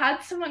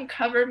had someone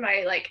cover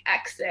my like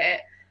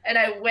exit and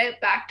I went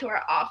back to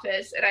our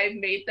office and I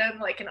made them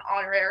like an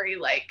honorary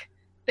like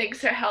thanks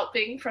for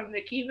helping from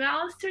Mickey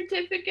Mouse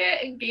certificate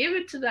and gave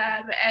it to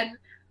them. And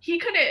he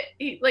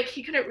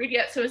couldn't read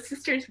yet, so his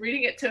sister's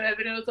reading it to him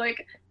and it was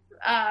like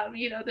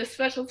the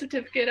special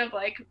certificate of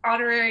like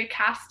honorary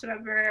cast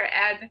member.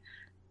 And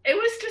it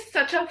was just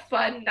such a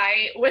fun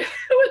night with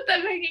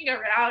them hanging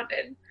around.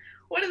 And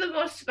one of the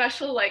most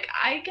special, like,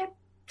 I get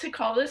to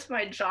call this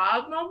my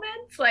job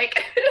moments,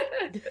 like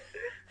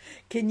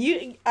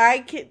I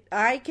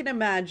can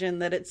imagine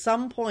that at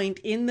some point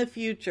in the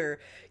future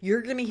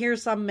you're going to hear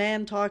some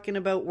man talking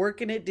about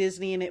working at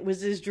Disney and it was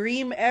his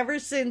dream ever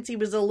since he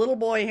was a little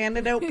boy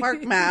handing out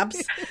park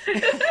maps.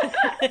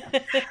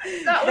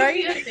 That would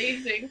be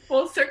amazing.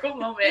 Full circle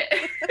moment.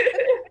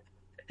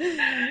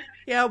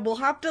 Yeah, we'll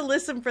have to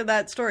listen for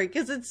that story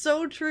because it's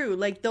so true.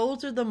 Like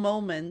those are the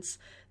moments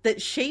that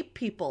shape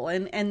people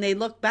and they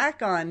look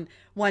back on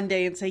one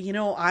day and say,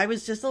 I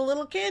was just a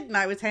little kid and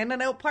I was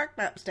handing out park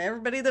maps to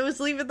everybody that was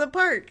leaving the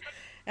park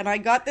and I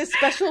got this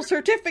special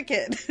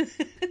certificate.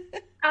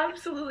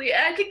 Absolutely.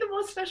 And I think the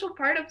most special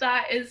part of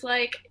that is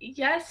like,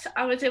 yes,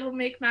 I was able to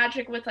make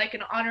magic with like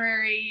an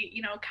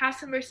honorary,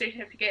 cast member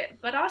certificate,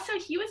 but also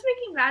he was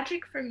making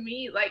magic for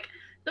me. Like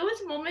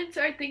those moments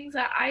are things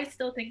that I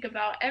still think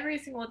about every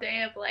single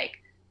day of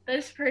like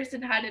this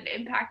person had an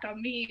impact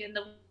on me in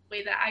the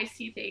way that I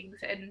see things,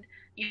 and,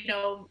 you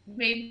know,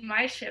 made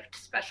my shift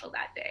special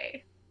that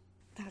day.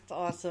 That's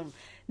awesome.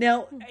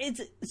 Now,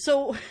 it's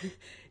so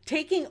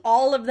taking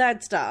all of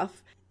that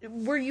stuff,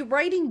 were you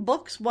writing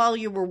books while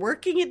you were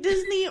working at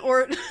Disney,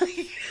 or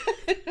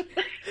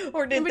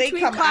or did they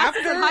come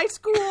after high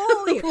school?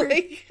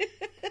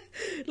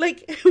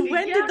 like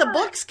when did the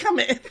books come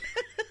in?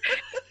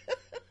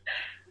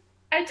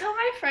 I tell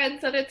my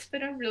friends that it's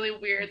been a really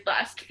weird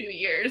last few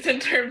years in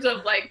terms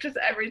of like just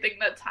everything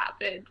that's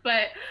happened.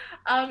 But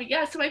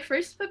so my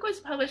first book was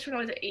published when I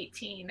was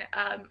 18.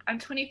 I'm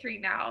 23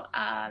 now.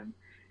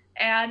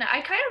 And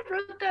I kind of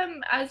wrote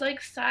them as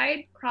like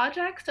side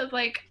projects of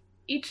like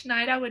each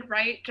night I would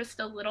write just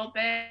a little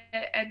bit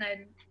and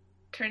then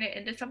turn it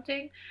into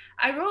something.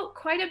 I wrote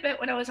quite a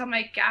bit when I was on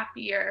my gap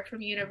year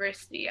from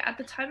university. At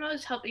the time I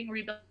was helping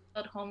rebuild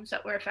homes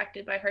that were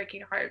affected by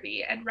Hurricane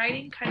Harvey, and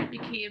writing kind of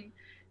became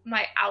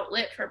my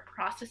outlet for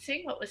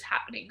processing what was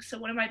happening. So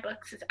one of my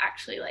books is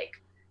actually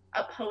like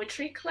a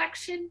poetry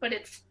collection, but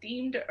it's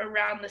themed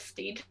around the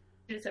stages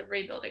of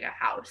rebuilding a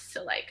house.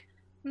 So like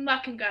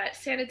muck and gut,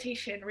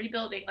 sanitation,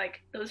 rebuilding,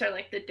 like those are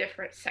like the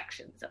different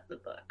sections of the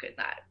book, and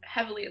that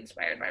heavily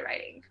inspired my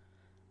writing.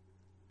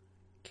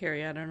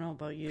 Carrie, I don't know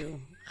about you,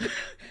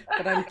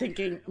 but I'm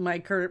thinking my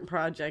current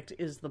project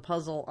is the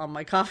puzzle on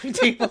my coffee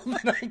table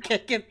that I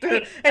can't get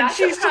through. And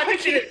she's talking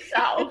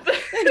itself.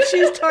 And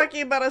she's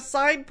talking about a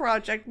side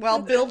project while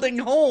building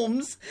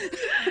homes.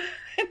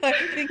 And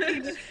I'm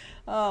thinking,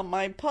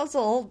 my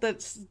puzzle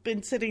that's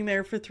been sitting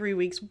there for 3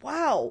 weeks.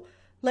 Wow,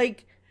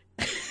 like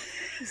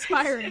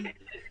inspiring.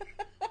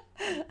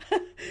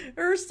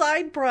 Her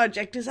side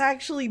project is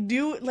actually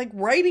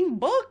writing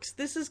books.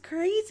 This is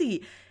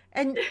crazy.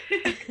 And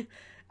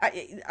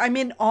I'm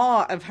in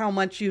awe of how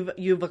much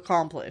you've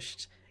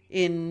accomplished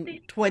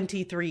in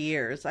 23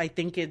 years. I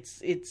think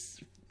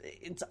it's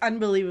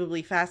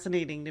unbelievably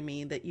fascinating to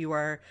me that you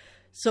are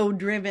so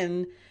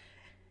driven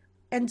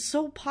and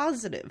so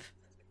positive.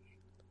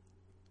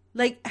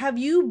 Like, have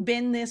you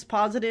been this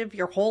positive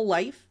your whole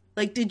life?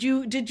 Like, did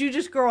you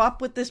just grow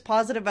up with this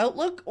positive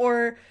outlook,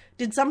 or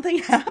did something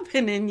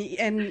happen and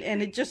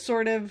it just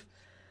sort of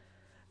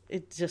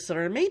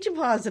made you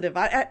positive?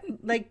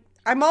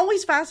 I'm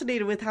always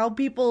fascinated with how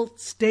people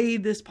stay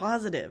this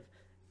positive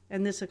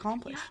and this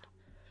accomplished.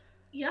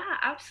 Yeah,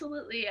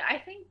 absolutely. I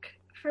think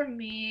for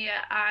me,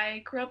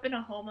 I grew up in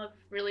a home of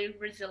really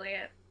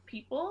resilient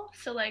people.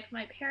 So like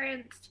my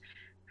parents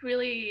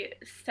really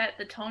set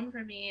the tone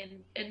for me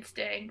in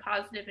staying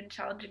positive in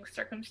challenging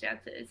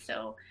circumstances.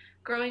 So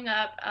growing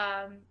up,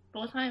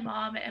 both my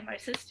mom and my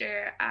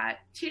sister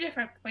at 2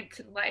 different points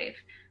in life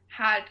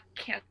had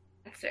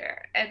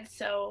cancer. And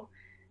so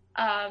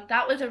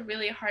that was a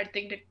really hard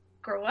thing to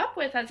grow up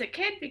with as a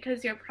kid,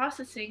 because you're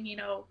processing, you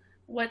know,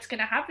 what's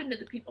going to happen to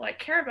the people I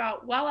care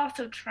about, while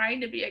also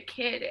trying to be a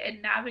kid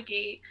and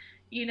navigate,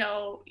 you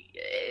know,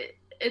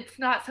 it's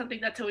not something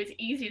that's always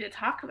easy to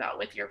talk about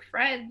with your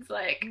friends,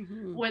 like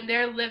when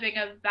they're living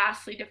a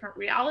vastly different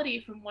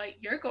reality from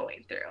what you're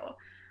going through.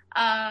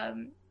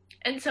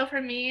 And so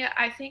for me,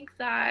 I think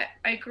that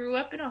I grew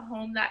up in a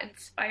home that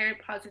inspired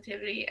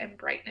positivity and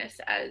brightness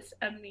as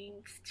a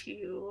means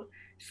to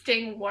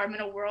staying warm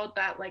in a world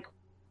that like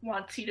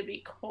wants you to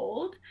be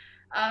cold.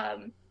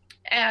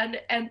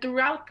 And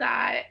throughout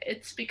that,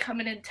 it's become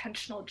an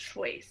intentional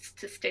choice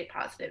to stay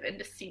positive and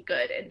to see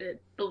good and to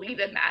believe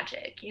in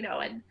magic, you know.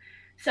 And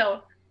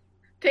so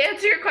to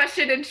answer your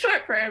question in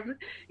short form,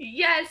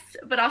 yes,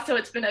 but also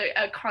it's been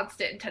a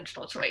constant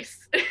intentional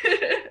choice.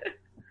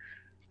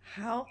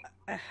 How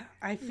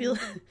I feel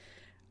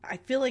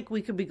like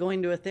we could be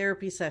going to a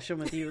therapy session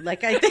with you.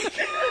 Like, I think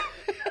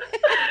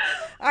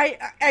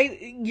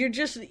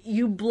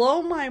you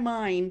blow my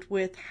mind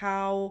with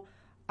how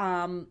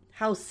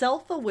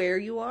self-aware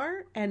you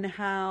are and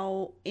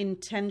how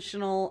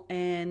intentional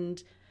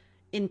and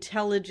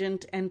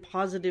intelligent and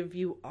positive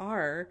you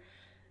are.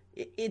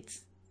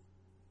 It's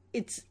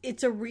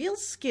a real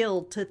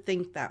skill to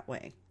think that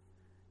way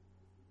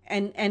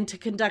and to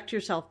conduct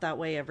yourself that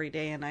way every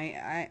day. And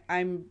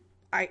I'm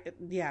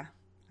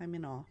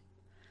in awe.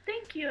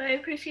 Thank you. I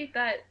appreciate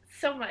that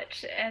so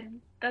much. And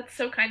that's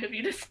so kind of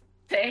you to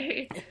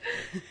say.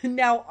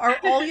 Now, are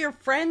all your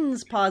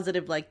friends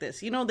positive like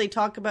this? You know, they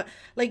talk about,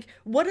 like,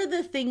 what are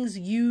the things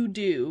you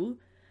do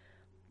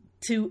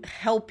to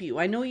help you?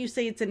 I know you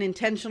say it's an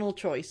intentional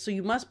choice, so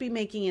you must be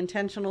making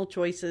intentional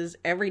choices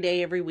every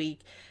day, every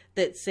week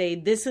that say,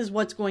 this is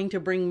what's going to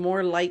bring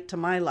more light to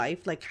my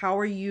life. Like,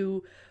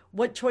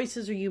 what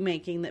choices are you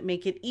making that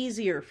make it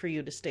easier for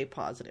you to stay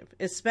positive,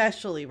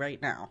 especially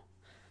right now?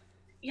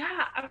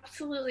 Yeah,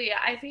 absolutely.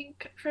 I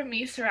think for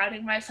me,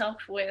 surrounding myself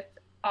with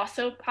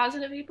also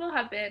positive people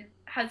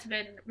has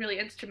been really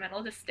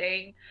instrumental to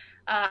staying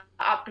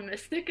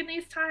optimistic in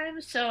these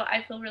times. So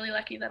I feel really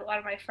lucky that a lot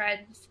of my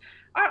friends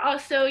are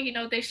also, you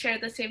know, they share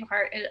the same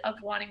heart of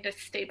wanting to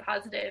stay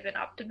positive and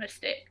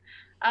optimistic.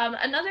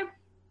 Another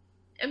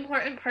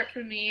important part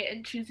for me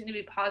in choosing to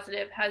be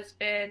positive has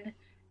been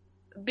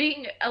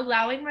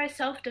allowing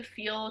myself to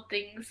feel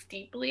things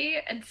deeply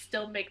and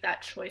still make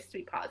that choice to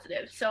be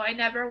positive. So I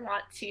never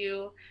want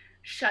to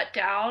shut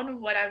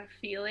down what I'm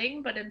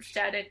feeling, but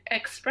instead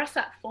express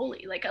that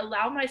fully. Like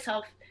allow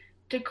myself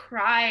to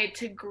cry,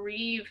 to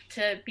grieve,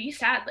 to be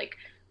sad. Like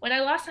when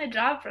I lost my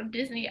job from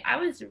Disney, I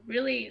was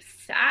really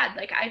sad.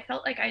 Like I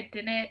felt like I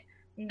didn't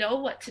know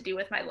what to do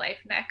with my life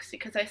next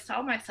because I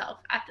saw myself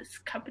at this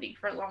company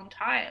for a long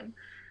time.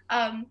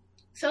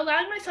 So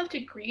allowing myself to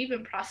grieve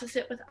and process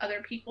it with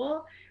other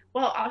people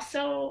while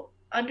also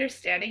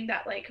understanding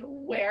that like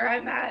where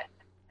I'm at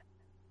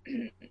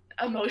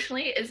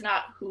emotionally is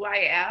not who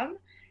I am,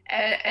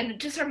 and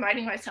just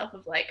reminding myself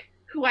of like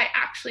who I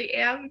actually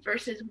am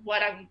versus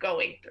what I'm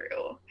going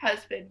through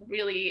has been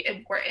really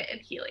important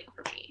and healing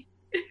for me.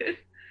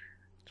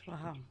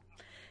 Wow.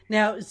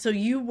 Now, so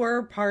you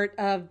were part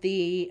of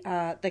the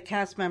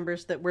cast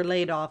members that were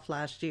laid off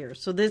last year.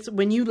 So this,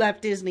 when you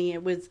left Disney,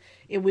 it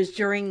was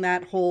during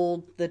that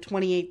whole, the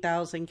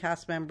 28,000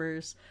 cast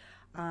members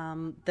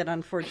that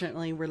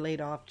unfortunately were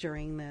laid off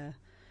during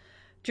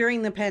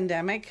the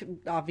pandemic.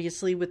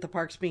 Obviously, with the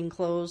parks being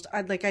closed,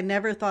 I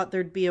never thought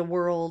there'd be a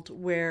world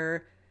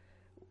where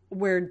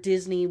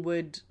Disney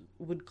would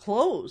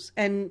close.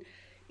 And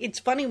it's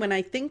funny when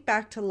I think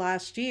back to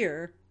last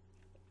year.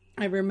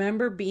 I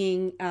remember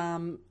being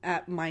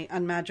at my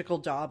unmagical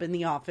job in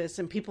the office,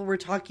 and people were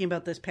talking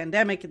about this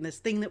pandemic and this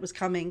thing that was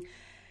coming.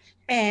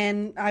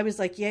 And I was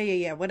like,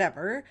 yeah,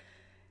 whatever.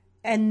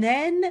 And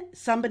then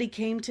somebody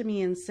came to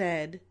me and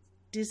said,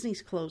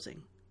 Disney's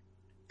closing.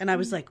 And I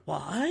was like,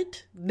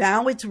 what?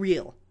 Now it's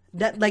real.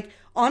 That, like,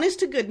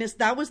 honest to goodness,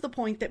 that was the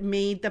point that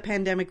made the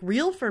pandemic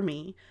real for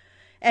me.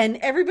 And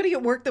everybody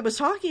at work that was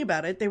talking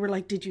about it, they were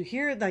like, did you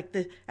hear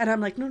it? And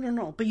I'm like,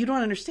 no, but you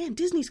don't understand.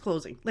 Disney's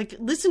closing. Like,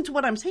 listen to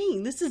what I'm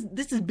saying. This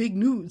is big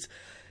news.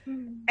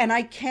 And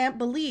I can't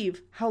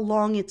believe how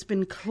long it's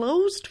been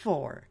closed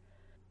for.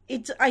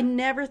 I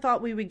never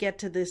thought we would get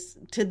to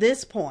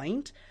this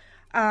point.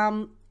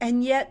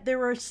 And yet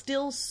there are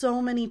still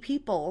so many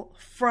people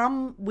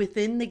from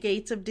within the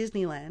gates of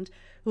Disneyland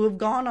who have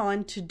gone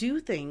on to do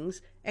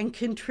things and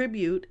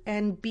contribute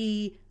and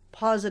be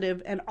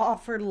positive and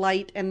offer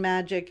light and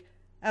magic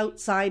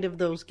outside of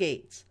those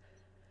gates.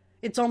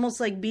 It's almost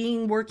like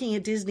working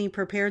at Disney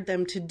prepared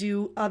them to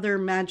do other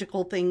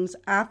magical things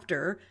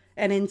after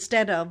and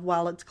instead of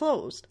while it's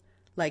closed,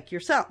 like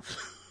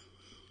yourself.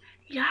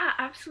 Yeah,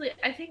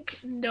 absolutely. I think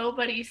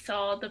nobody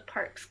saw the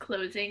parks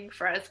closing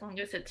for as long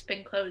as it's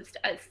been closed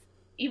as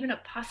even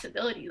a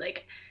possibility.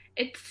 Like,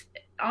 it's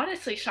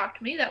honestly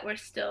shocked me that we're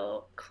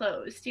still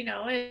closed. You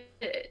know,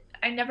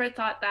 I never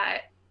thought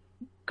that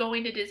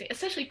going to Disney,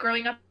 especially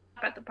growing up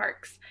at the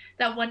parks,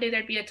 that one day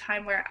there'd be a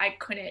time where I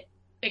couldn't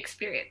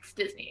experience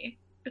Disney,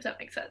 if that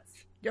makes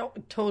sense. Yeah,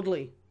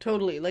 totally.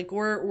 Like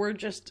we're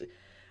just,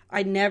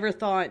 I never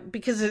thought,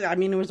 because it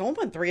was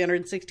open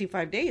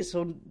 365 days.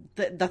 So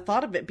the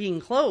thought of it being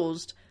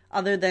closed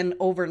other than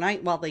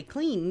overnight while they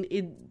clean,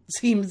 it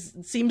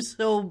seems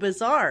so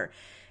bizarre.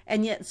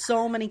 And yet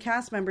so many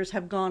cast members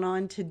have gone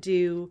on to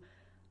do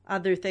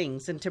other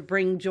things and to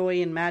bring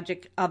joy and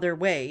magic other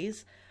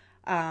ways.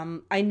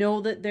 I know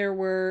that there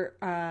were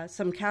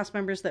some cast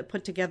members that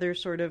put together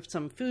sort of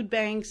some food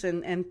banks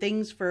and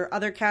things for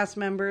other cast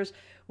members,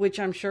 which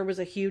I'm sure was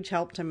a huge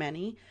help to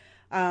many.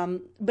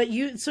 But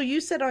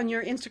you said on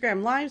your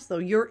Instagram lives, though,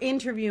 you're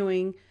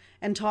interviewing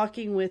and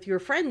talking with your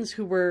friends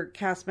who were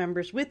cast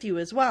members with you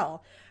as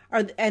well.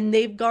 And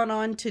they've gone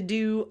on to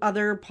do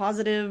other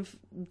positive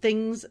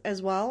things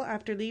as well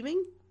after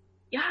leaving?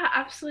 Yeah,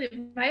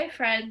 absolutely. My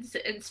friends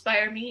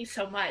inspire me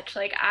so much.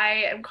 Like,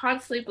 I am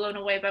constantly blown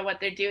away by what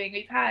they're doing.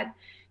 We've had,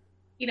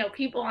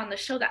 people on the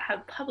show that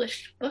have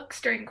published books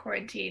during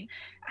quarantine,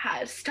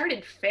 have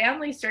started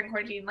families during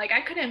quarantine. Like, I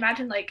couldn't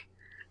imagine, like,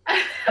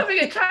 having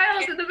a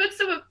child in the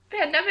midst of a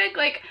pandemic,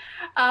 like,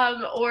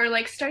 or,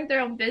 like, starting their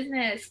own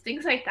business,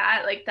 things like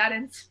that. Like, that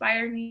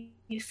inspire me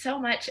so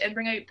much and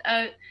bring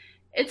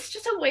it's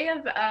just a way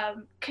of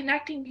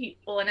connecting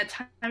people in a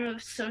time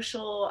of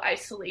social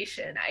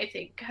isolation, I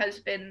think, has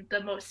been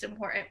the most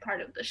important part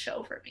of the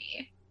show for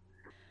me.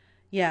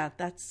 Yeah,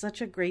 that's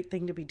such a great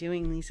thing to be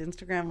doing, these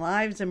Instagram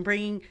lives and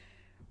bringing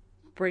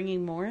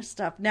more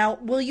stuff. Now,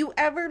 will you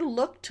ever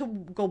look to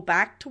go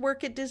back to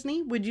work at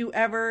Disney? Would you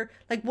ever,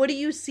 like, what do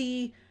you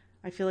see?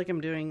 I feel like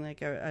I'm doing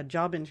like a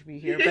job interview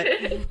here,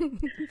 but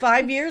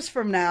 5 years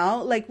from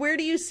now, like, where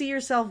do you see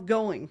yourself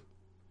going?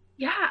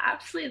 Yeah,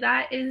 absolutely.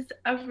 That is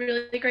a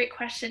really great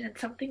question, and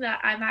something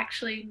that I'm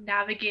actually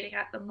navigating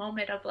at the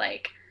moment of,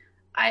 like,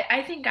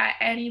 I think at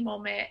any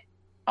moment,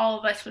 all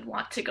of us would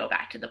want to go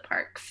back to the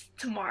parks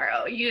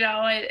tomorrow.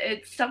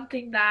 It's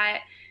something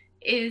that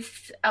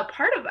is a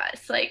part of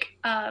us. Like,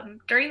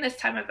 during this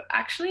time, I've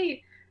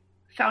actually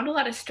found a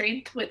lot of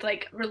strength with,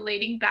 like,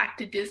 relating back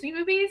to Disney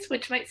movies,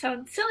 which might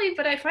sound silly,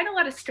 but I find a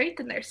lot of strength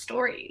in their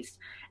stories.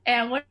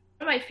 And one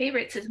of my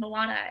favorites is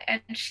Moana,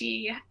 and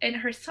she, in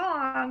her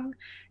song,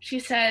 she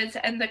says,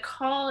 and the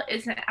call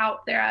isn't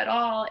out there at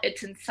all,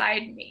 it's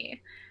inside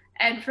me.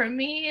 And for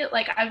me,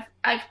 like,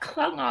 I've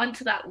clung on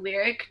to that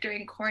lyric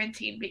during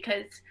quarantine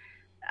because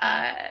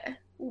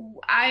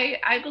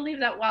I believe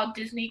that while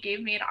Disney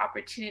gave me an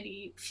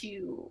opportunity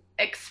to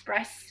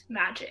express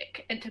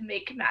magic and to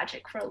make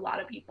magic for a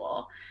lot of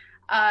people,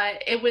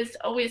 it was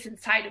always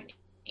inside of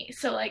me.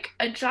 So like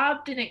a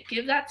job didn't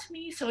give that to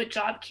me, so a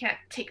job can't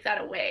take that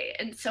away.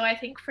 And so I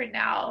think for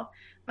now,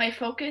 my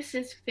focus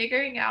is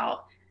figuring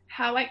out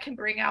how I can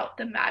bring out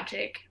the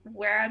magic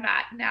where I'm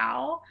at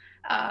now.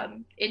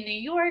 In New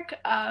York,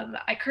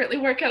 I currently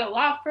work at a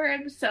law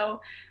firm,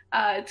 so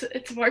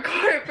it's more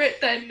corporate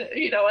than,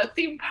 a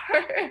theme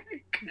park.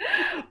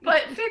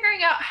 But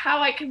figuring out how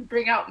I can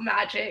bring out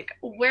magic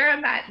where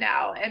I'm at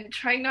now and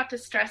trying not to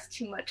stress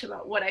too much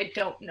about what I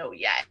don't know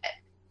yet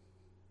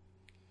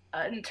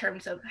in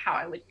terms of how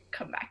I would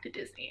come back to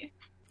Disney.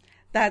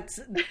 That's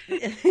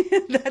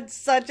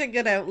such a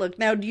good outlook.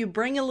 Now, do you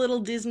bring a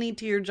little Disney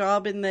to your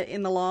job in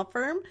the law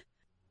firm?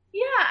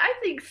 Yeah, I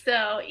think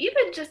so.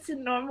 Even just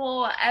in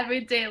normal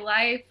everyday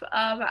life,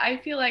 I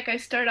feel like I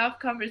start off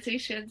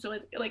conversations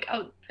with like,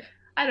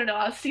 I don't know,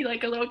 I'll see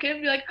like a little kid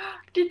and be like, oh,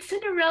 did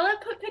Cinderella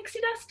put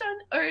pixie dust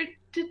on, or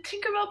did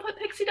Tinkerbell put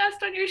pixie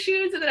dust on your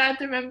shoes? And then I have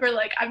to remember,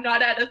 like, I'm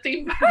not at a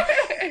theme park.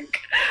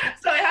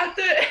 So I have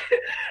to,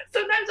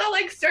 sometimes I'll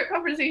like start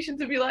conversations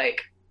and be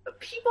like,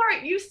 people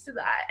aren't used to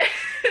that.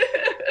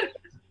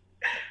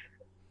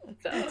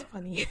 So. That's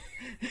funny.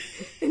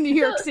 In New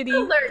York City,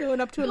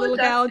 going up to a little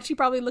gal, and she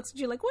probably looks at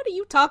you like, what are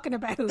you talking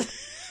about?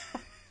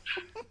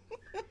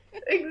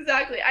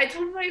 Exactly. I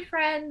told my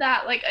friend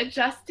that like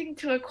adjusting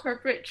to a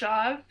corporate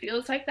job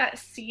feels like that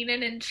scene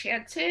in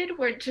Enchanted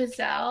where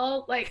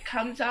Giselle like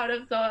comes out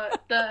of the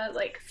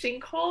like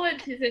sinkhole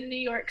and she's in New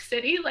York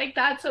City. Like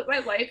that's what my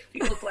life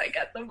feels like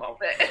at the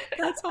moment.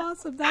 That's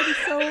awesome. That's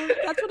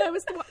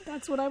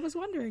what I was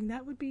wondering.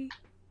 That would be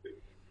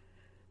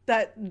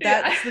that's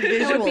the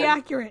visual. That would be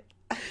accurate.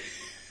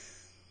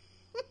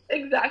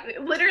 Exactly.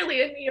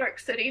 Literally in New York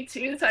City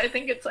too, so I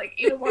think it's like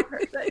even more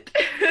perfect.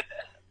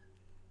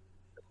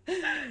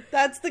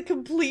 That's the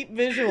complete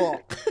visual.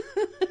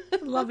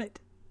 Love it.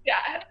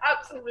 Yeah,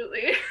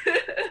 absolutely.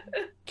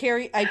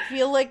 Carrie, I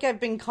feel like I've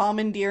been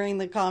commandeering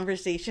the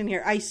conversation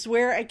here. I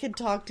swear I could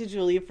talk to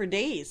Julia for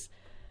days.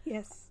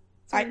 Yes.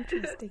 So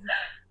interesting.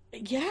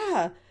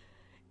 Yeah.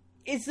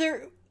 Is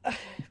there...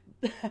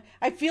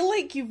 I feel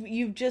like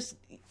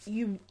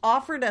you've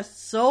offered us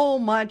so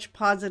much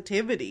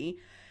positivity,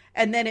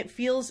 and then it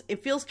feels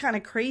kind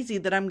of crazy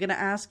that I'm going to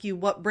ask you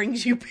what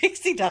brings you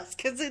pixie dust,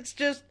 because it's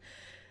just...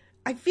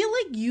 I feel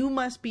like you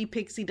must be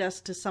pixie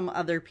dust to some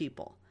other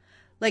people.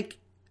 Like,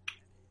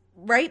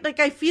 right?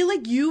 Like, I feel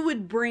like you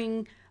would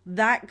bring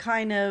that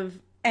kind of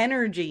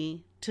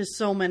energy to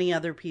so many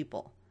other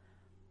people.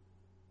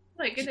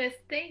 Oh my goodness,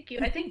 thank you.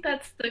 I think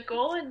that's the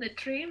goal and the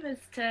dream is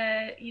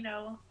to,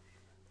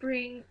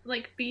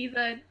 be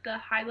the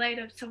highlight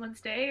of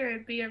someone's day or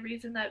be a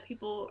reason that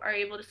people are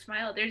able to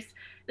smile. There's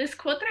this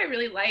quote that I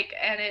really like,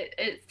 and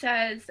it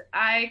says,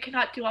 I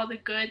cannot do all the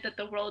good that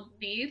the world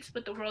needs,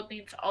 but the world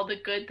needs all the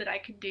good that I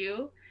can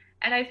do.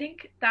 And I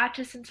think that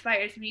just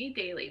inspires me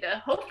daily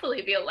to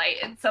hopefully be a light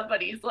in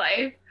somebody's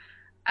life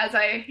as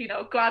I,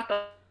 go out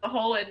the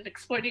hole and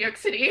explore New York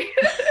City.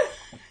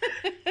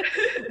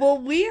 Well,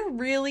 we're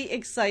really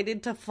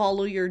excited to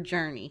follow your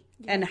journey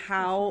and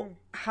how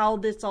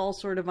this all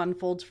sort of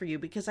unfolds for you,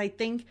 because I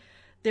think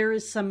there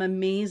is some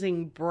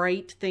amazing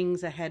bright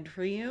things ahead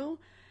for you,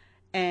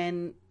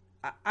 and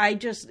I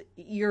just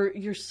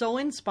you're so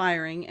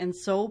inspiring and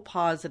so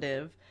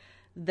positive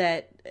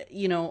that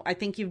I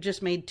think you've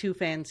just made two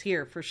fans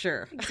here for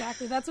sure.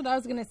 Exactly, that's what I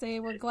was gonna say.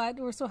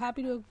 We're so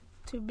happy to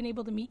have been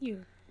able to meet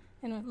you,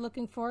 and we're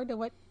looking forward to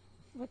what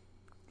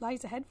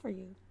lies ahead for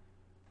you.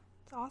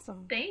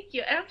 Awesome. Thank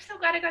you. And I'm so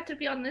glad I got to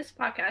be on this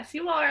podcast.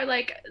 You all are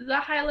like the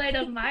highlight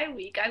of my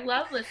week. I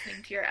love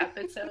listening to your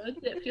episodes.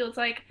 It feels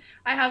like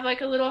I have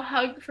like a little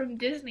hug from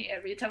Disney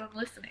every time I'm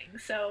listening.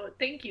 So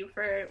thank you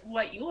for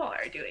what you all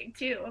are doing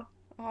too.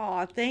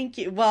 Oh, thank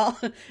you. Well,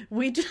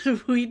 we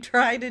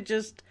try to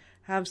just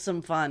have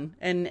some fun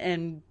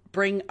and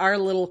bring our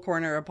little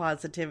corner of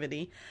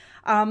positivity.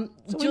 So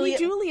we need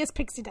Julia's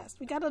pixie dust.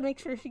 We got to make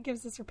sure she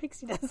gives us her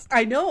pixie dust.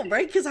 I know,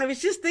 right? Because I was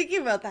just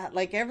thinking about that.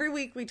 Like every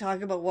week we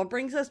talk about what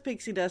brings us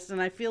pixie dust,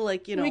 and I feel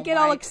like we get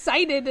all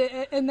excited,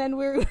 and then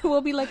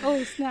we'll be like,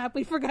 "Oh snap!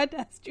 We forgot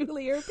to ask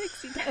Julia her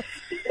pixie dust."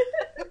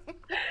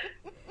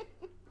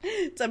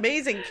 It's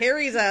amazing.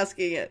 Carrie's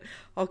asking it.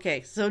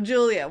 Okay, so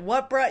Julia,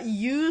 what brought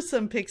you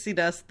some pixie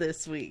dust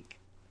this week?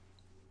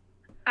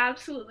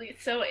 Absolutely.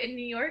 So in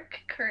New York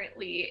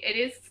currently, it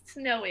is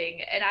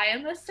snowing, and I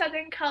am a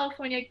Southern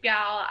California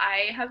gal.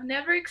 I have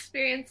never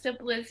experienced a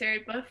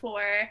blizzard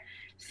before.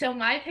 So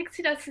my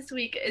pixie dust this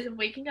week is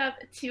waking up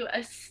to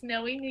a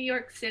snowy New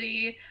York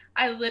City.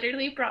 I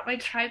literally brought my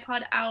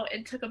tripod out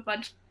and took a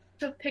bunch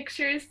of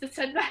pictures to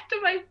send back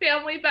to my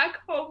family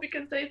back home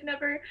because they've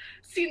never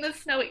seen the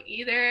snow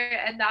either.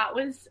 And that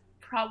was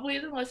probably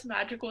the most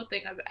magical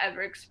thing I've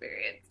ever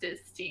experienced, is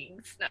seeing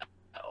snow.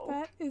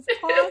 That is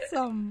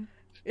awesome.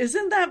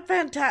 Isn't that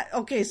fantastic?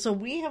 Okay, so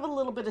we have a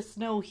little bit of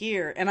snow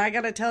here, and I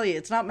gotta tell you,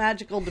 it's not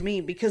magical to me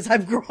because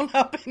I've grown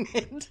up in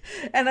it,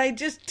 and I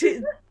just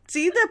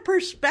see the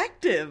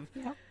perspective.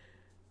 Yep.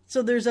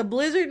 So there's a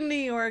blizzard in New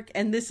York,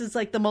 and this is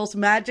like the most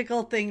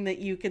magical thing that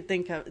you could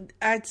think of.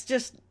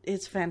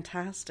 It's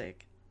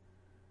fantastic.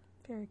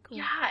 Very cool.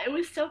 Yeah, it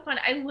was so fun.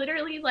 I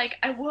literally,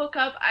 I woke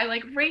up,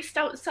 I raced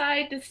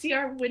outside to see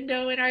our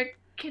window in our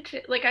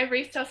kitchen. I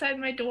raced outside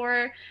my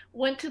door,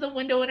 went to the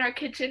window in our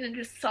kitchen and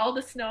just saw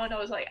the snow, and I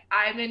was like,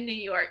 I'm in New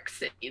York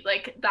City.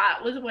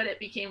 That was when it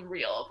became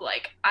real of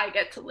I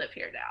get to live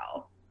here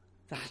now.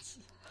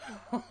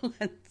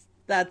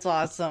 That's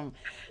awesome.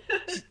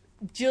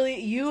 Julia,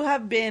 you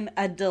have been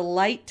a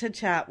delight to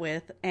chat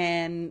with,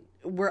 and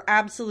we're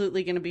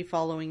absolutely going to be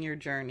following your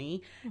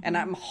journey, and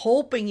I'm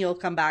hoping you'll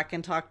come back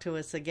and talk to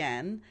us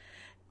again.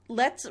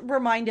 Let's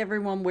remind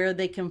everyone where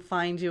they can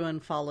find you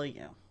and follow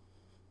you.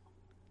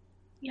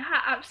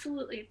 Yeah,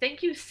 absolutely.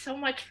 Thank you so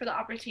much for the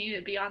opportunity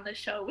to be on the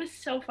show. It was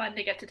so fun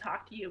to get to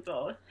talk to you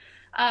both.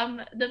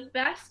 The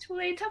best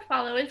way to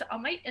follow is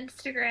on my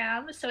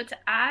Instagram. So it's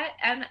at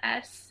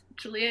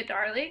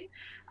 @MSJuliaDarling.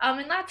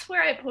 And that's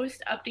where I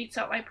post updates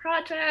on my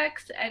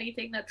projects,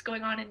 anything that's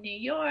going on in New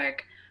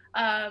York.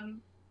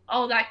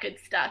 All that good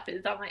stuff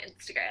is on my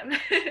Instagram.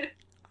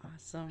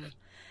 Awesome.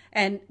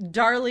 And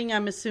Darling,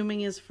 I'm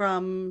assuming, is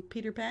from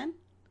Peter Pan?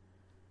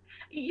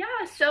 Yeah,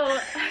 so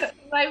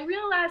my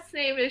real last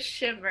name is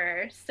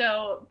Shimmer,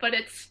 but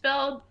it's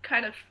spelled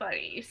kind of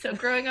funny. So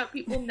growing up,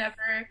 people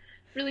never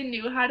really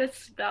knew how to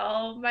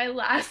spell my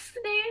last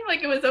name.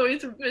 It was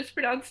always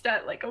mispronounced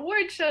at a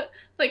word show,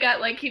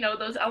 at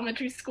those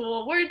elementary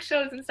school word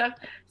shows and stuff.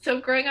 So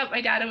growing up,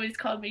 my dad always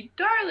called me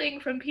Darling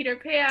from Peter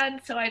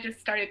Pan, so I just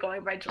started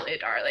going by Julia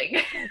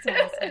Darling.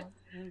 That's awesome.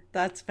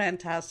 That's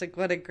fantastic.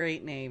 What a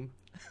great name.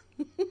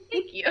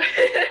 Thank you.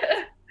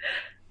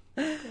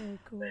 Very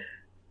cool.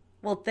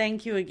 Well,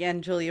 thank you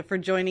again, Julia, for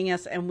joining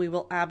us, and we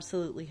will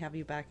absolutely have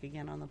you back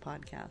again on the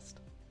podcast.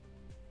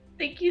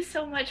 Thank you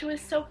so much. It was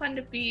so fun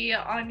to be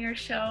on your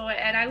show,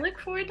 and I look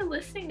forward to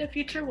listening to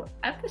future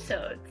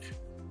episodes.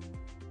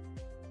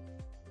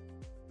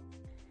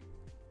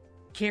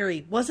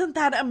 Carrie, wasn't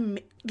that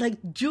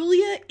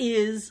Julia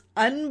is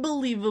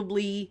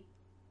unbelievably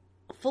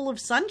full of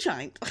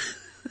sunshine.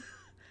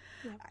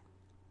 Yeah.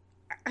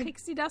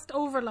 Pixie dust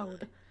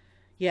overload.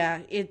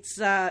 Yeah, it's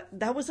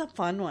that was a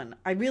fun one.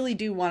 I really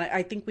do want to.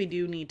 I think we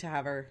do need to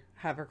have her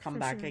come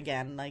back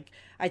again.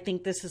 I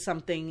think this is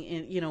something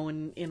in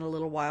a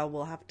little while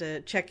we'll have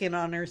to check in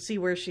on her, see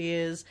where she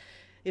is,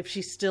 if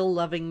she's still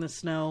loving the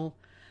snow.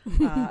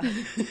 I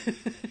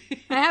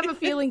have a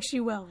feeling she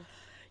will.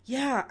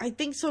 Yeah, I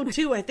think so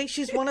too. I think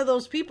she's one of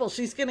those people.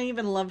 She's gonna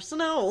even love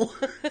snow.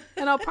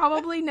 And I'll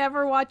probably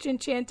never watch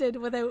Enchanted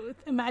without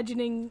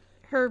imagining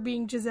her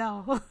being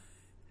Giselle.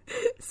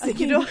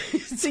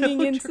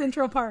 singing in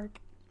Central Park.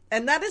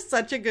 And that is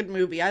such a good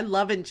movie. I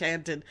love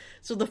Enchanted.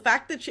 So the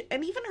fact that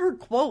and even her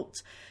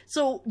quotes.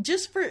 So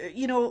just for,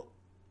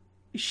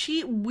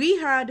 we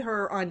had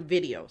her on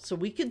video, so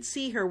we could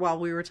see her while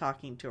we were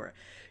talking to her.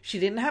 She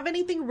didn't have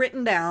anything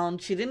written down.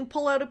 She didn't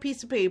pull out a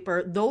piece of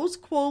paper. Those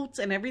quotes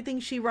and everything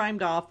she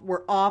rhymed off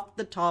were off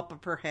the top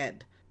of her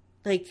head.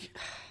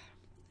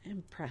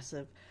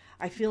 Impressive.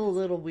 I feel a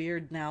little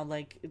weird now,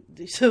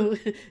 so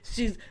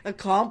she's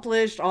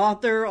accomplished,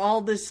 author,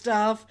 all this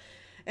stuff.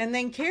 And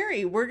then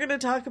Carrie, we're going to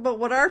talk about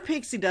what our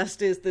pixie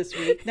dust is this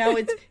week. Now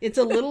it's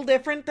a little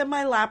different than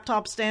my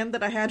laptop stand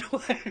that I had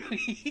last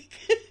week.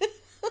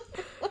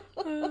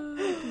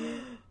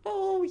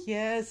 Oh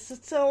yes.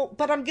 So,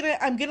 but I'm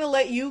gonna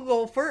let you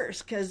go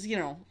first because you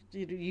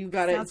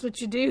got it. That's what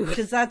you do.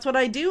 Because that's what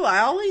I do. I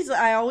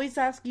always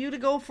ask you to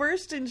go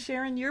first in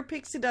sharing your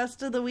pixie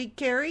dust of the week,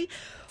 Carrie.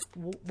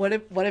 What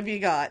have you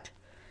got?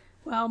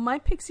 Well, my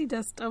pixie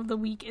dust of the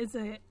week is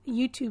a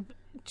YouTube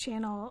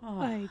channel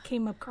I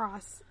came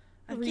across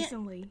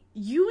recently.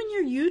 You and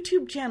your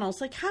YouTube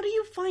channels, how do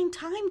you find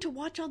time to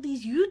watch all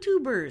these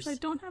YouTubers? I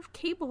don't have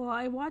cable.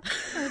 I watch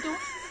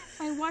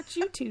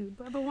YouTube.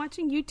 I've been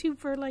watching YouTube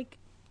for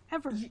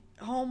ever.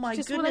 Oh my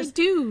Just goodness. What I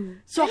do.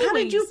 So anyways, how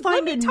did you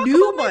find a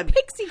new one?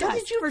 How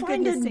did you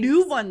find a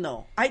new one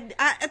though? I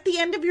at the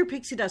end of your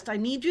pixie dust, I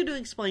need you to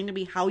explain to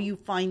me how you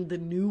find the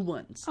new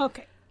ones.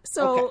 Okay.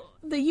 So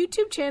the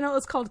YouTube channel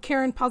is called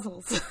Karen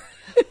Puzzles.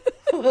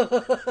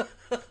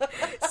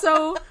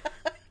 So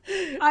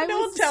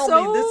don't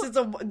tell me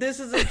this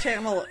is a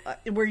channel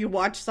where you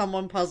watch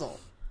someone puzzle.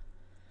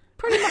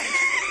 Pretty much.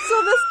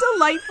 So this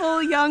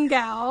delightful young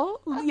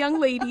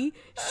lady,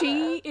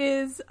 she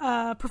is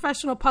a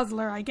professional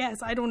puzzler, I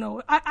guess. I don't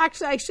know. I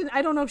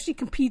don't know if she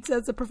competes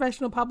as a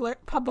professional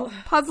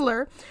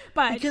puzzler,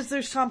 but because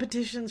there's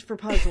competitions for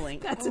puzzling.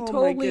 That's a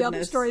totally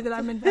other story that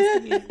I'm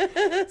investigating.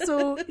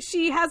 So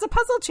she has a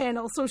puzzle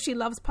channel. So she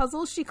loves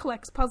puzzles. She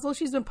collects puzzles.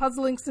 She's been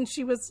puzzling since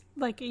she was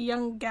a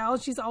young gal.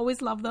 She's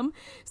always loved them.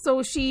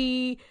 So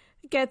she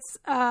gets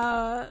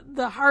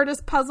the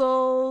hardest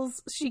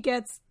puzzles. She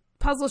gets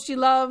puzzles she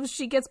loves.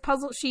 She gets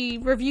puzzle. She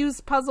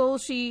reviews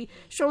puzzles. She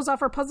shows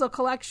off her puzzle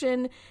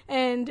collection,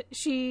 and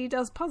she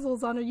does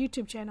puzzles on her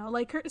YouTube channel.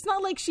 Like it's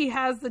not like she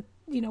has the,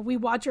 we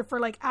watch her for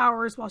like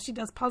hours while she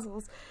does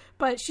puzzles,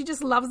 but she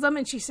just loves them,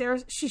 and she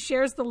shares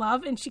the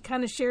love, and she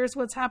kind of shares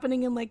what's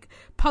happening in like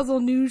puzzle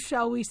news,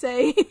 shall we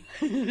say?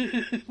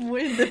 in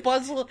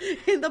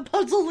the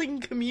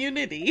puzzling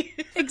community.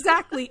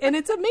 Exactly, and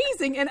it's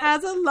amazing. And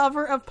as a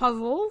lover of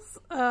puzzles,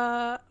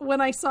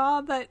 when I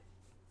saw that.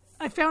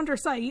 I found her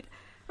site,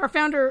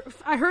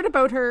 I heard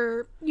about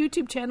her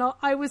YouTube channel.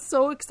 I was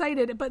so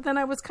excited, but then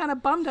I was kind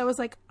of bummed. I was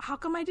like, how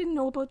come I didn't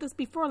know about this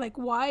before? Like,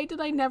 why did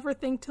I never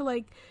think to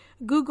like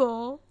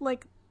Google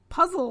like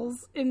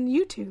puzzles in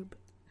YouTube?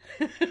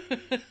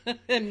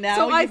 And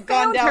now you've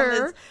gone down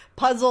this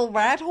puzzle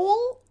rat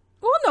hole?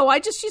 Well, no,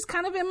 she's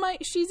kind of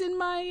she's in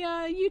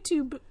my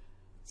YouTube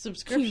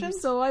subscription.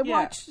 So I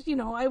watch,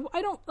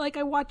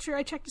 I watch her,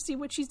 I check to see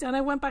what she's done.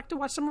 I went back to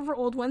watch some of her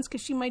old ones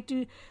because she might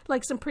do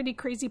like some pretty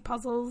crazy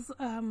puzzles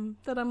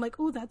that I'm like,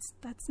 oh, that's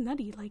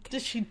nutty. Like,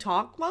 does she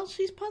talk while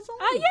she's puzzling?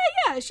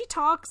 Yeah, she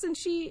talks and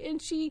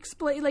she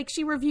explains, like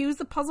she reviews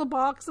the puzzle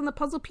box and the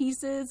puzzle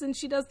pieces, and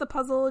she does the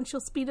puzzle and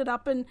she'll speed it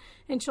up and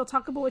she'll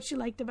talk about what she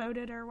liked about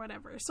it or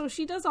whatever. So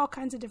she does all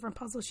kinds of different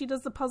puzzles. She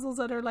does the puzzles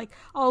that are like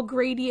all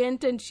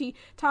gradient, and she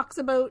talks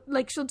about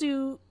like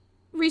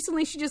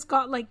recently she just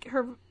got like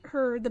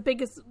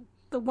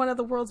one of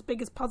the world's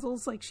biggest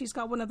puzzles. Like she's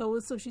got one of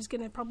those, so she's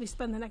going to probably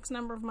spend the next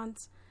number of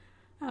months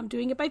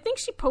doing it. But I think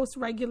she posts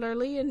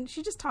regularly, and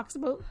she just talks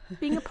about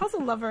being a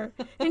puzzle lover.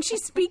 And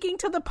she's speaking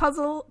to the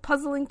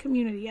puzzling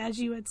community, as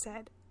you had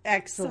said.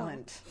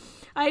 Excellent. So,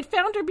 I had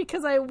found her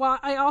because I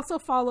also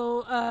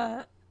follow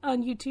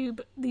on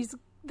YouTube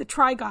the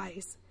Try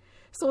Guys.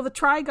 So the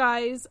Try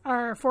Guys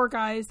are 4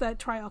 guys that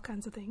try all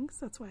kinds of things.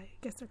 That's why I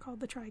guess they're called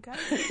the Try Guys.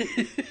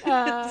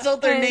 So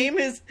their name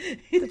is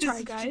the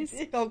Try Guys.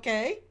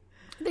 Okay.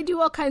 They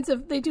do all kinds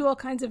of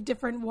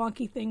different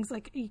wonky things,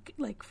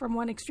 like from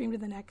one extreme to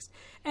the next.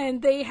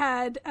 And they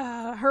had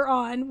her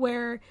on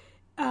where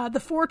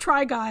the 4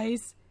 Try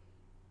Guys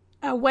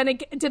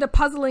did a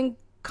puzzling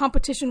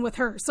competition with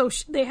her. So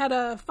they had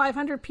a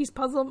 500-piece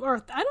puzzle, or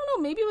I don't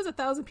know, maybe it was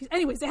 1,000 pieces.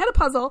 Anyways, they had a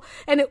puzzle,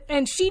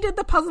 and she did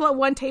the puzzle at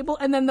one table,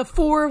 and then the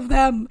 4 of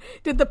them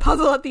did the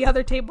puzzle at the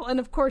other table, and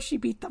of course she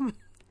beat them.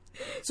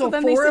 So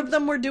 4 of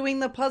them were doing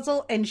the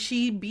puzzle, and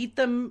she beat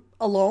them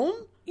alone?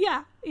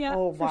 Yeah.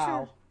 Oh, wow.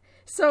 Sure.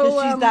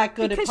 So she's that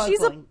good at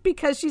puzzling.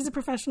 Because she's a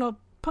professional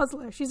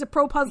puzzler. She's a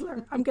pro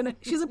puzzler.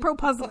 She's a pro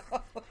puzzler.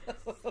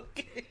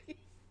 Okay.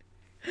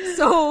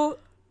 So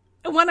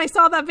when I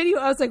saw that video,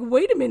 I was like,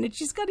 wait a minute,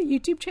 she's got a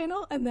YouTube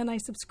channel? And then I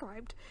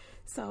subscribed.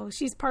 So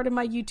she's part of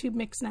my YouTube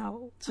mix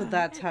now. So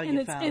that's how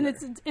you found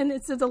her. And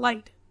it's a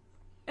delight.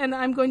 And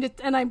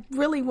I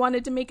really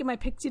wanted to make it my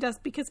pixie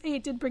dust because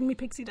it did bring me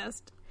pixie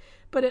dust.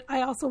 But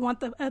I also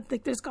want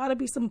there's got to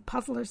be some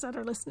puzzlers that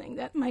are listening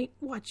that might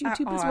watch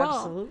YouTube as well.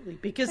 Absolutely.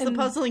 Because the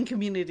puzzling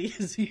community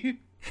is huge.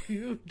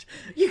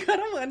 You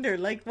gotta wonder,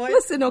 like, what?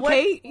 Listen,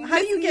 okay? How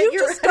do you get you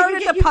just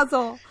started the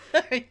puzzle.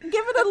 Give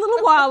it a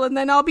little while, and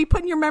then I'll be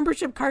putting your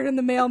membership card in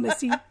the mail,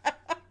 Missy.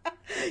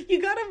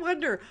 You gotta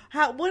wonder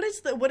what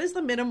is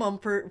the minimum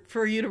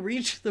for you to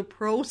reach the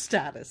pro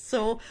status?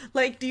 So,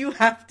 like, do you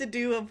have to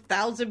do a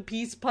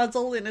 1,000-piece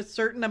puzzle in a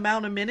certain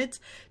amount of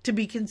minutes to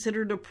be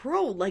considered a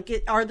pro?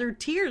 Like, are there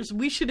tiers?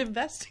 We should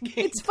investigate.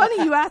 It's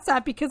funny you asked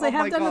that because I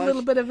have done a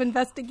little bit of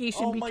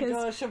investigation. Oh because my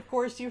gosh! Of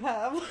course you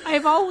have.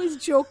 I've always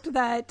joked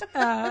that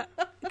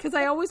because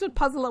I always would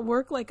puzzle at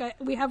work. Like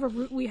whenever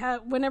we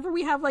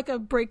have like a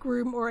break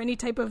room or any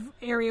type of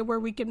area where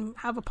we can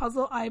have a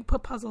puzzle, I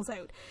put puzzles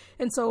out,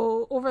 and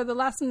so over the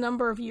last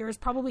number of years,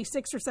 probably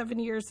 6 or 7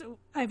 years,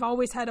 I've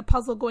always had a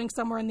puzzle going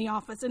somewhere in the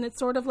office. And it's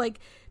sort of like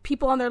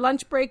people on their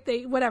lunch break,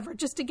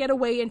 just to get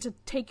away and to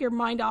take your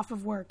mind off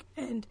of work.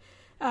 And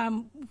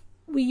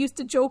we used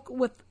to joke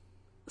with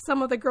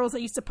some of the girls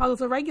that used to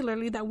puzzle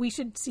regularly that we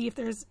should see if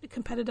there's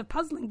competitive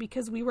puzzling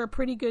because we were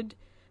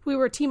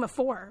a team of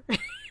 4.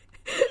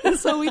 And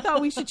so we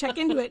thought we should check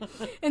into it.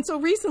 And so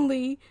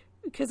recently,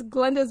 because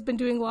Glenda's been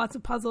doing lots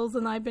of puzzles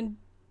and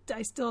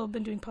I still have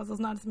been doing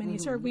puzzles, not as many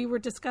as her. We were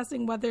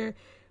discussing whether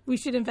we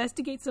should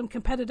investigate some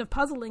competitive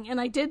puzzling.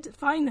 And I did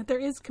find that there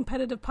is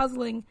competitive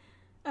puzzling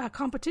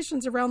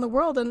competitions around the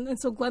world. And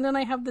so Glenda and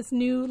I have this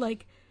new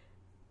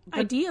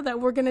idea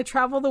that we're going to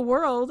travel the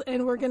world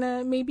and we're going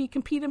to maybe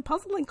compete in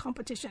puzzling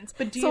competitions.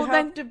 But do you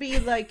have to be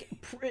like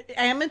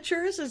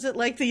amateurs? Is it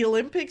like the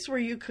Olympics where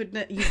you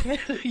can't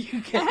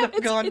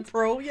have gone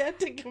pro yet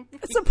to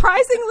compete?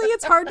 Surprisingly,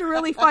 it's hard to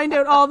really find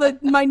out all the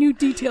minute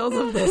details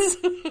of this.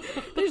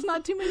 There's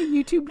not too many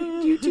YouTube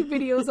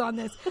videos on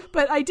this,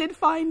 but I did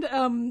find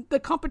the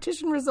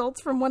competition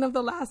results from one of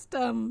the last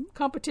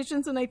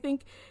competitions, and I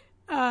think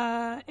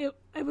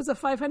it was a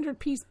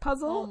 500-piece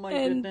puzzle, oh my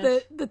and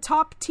goodness. the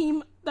top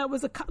team that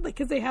was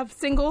because they have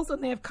singles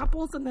and they have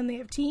couples and then they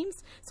have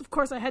teams. So of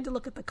course I had to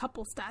look at the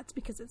couple stats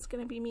because it's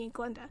going to be me and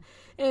Glenda.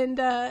 And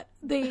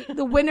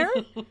the winner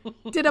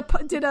did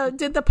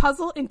the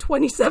puzzle in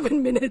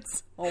 27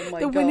 minutes. Oh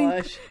my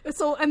gosh!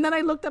 And then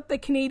I looked up the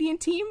Canadian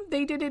team.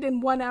 They did it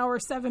in 1 hour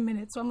 7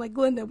 minutes. So I'm like,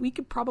 Glenda, we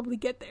could probably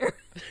get there.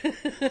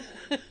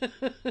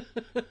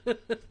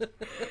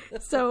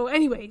 So,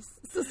 anyways,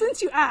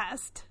 since you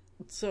asked,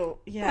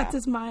 that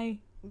is my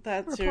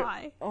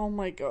reply. Oh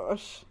my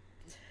gosh.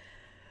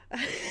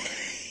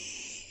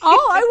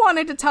 All I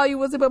wanted to tell you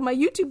was about my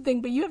YouTube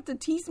thing, but you have to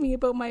tease me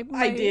about my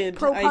I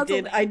did.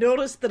 I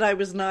noticed that I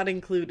was not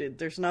included.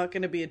 There's not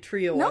going to be a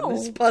trio on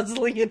this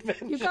puzzling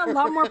adventure. You've got a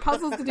lot more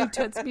puzzles to do,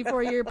 Toots,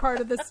 before you're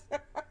part of this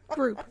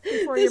group.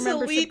 Before your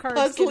membership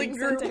card's getting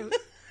sent out.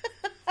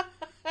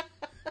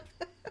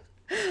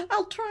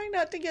 I'll try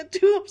not to get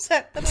too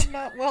upset that I'm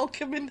not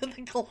welcome into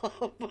the club.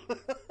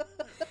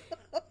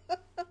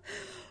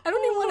 I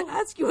don't even want to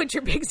ask you what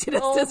your pixie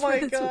dust is for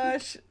this week. Oh my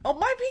gosh. Oh,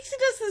 my pixie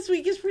dust this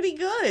week is pretty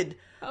good.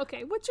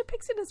 Okay, what's your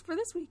pixie dust for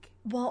this week?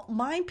 Well,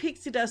 my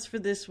pixie dust for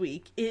this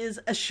week is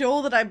a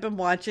show that I've been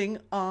watching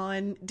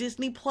on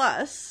Disney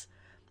Plus,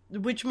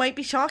 which might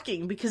be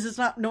shocking because it's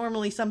not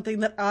normally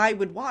something that I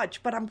would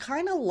watch, but I'm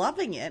kind of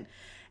loving it.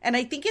 And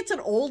I think it's an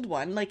old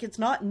one, like it's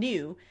not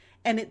new,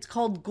 and it's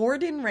called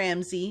Gordon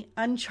Ramsay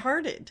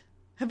Uncharted.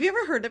 Have you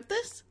ever heard of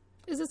this?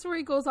 Is this where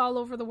he goes all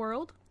over the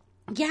world?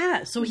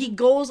 Yeah, so he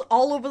goes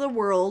all over the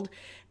world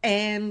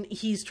and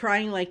he's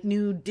trying like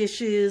new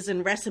dishes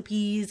and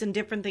recipes and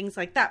different things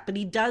like that. But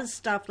he does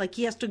stuff like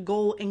he has to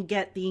go and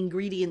get the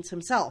ingredients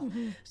himself.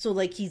 Mm-hmm. So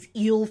like he's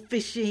eel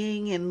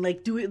fishing and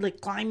like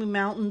climbing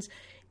mountains.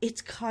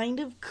 It's kind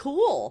of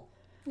cool.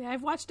 Yeah,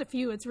 I've watched a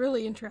few. It's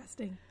really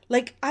interesting.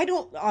 Like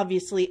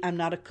I'm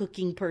not a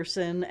cooking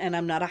person and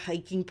I'm not a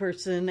hiking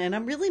person and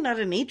I'm really not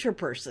a nature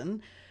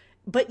person.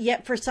 But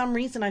yet, for some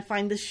reason, I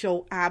find this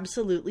show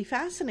absolutely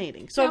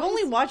fascinating. So I've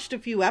only watched a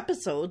few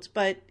episodes,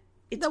 but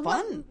it's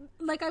fun.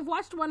 I've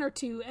watched one or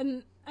two,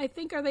 and I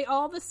think, are they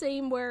all the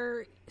same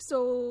where,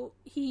 so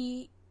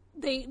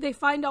they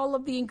find all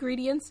of the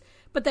ingredients,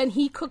 but then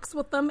he cooks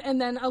with them,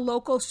 and then a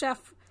local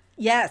chef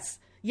Yes.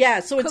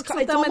 Yeah, so it's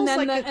with them, almost and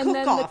then like a and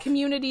then cook-off. the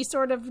community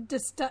sort of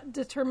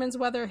determines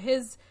whether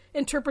his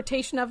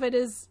interpretation of it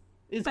is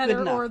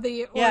better or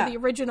the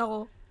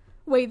original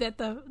way that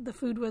the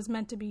food was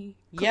meant to be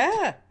cooked.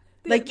 Yeah.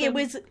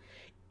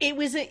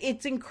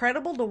 It's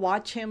incredible to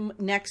watch him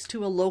next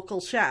to a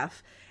local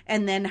chef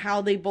and then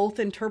how they both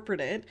interpret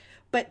it,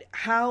 but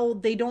how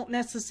they don't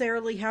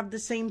necessarily have the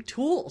same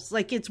tools.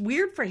 Like, it's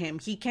weird for him.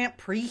 He can't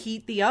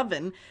preheat the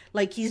oven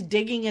like he's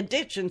digging a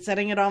ditch and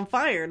setting it on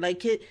fire.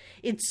 Like,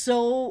 it's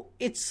so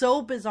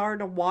bizarre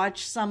to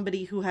watch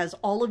somebody who has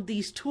all of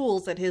these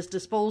tools at his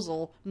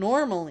disposal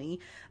normally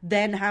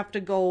then have to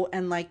go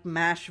and like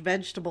mash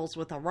vegetables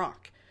with a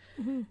rock.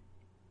 Mm-hmm.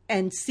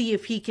 And see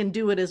if he can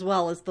do it as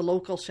well as the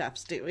local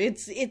chefs do.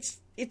 It's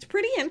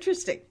pretty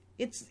interesting.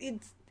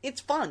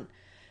 It's fun.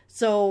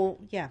 So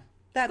yeah,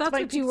 that's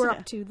what you were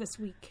up to this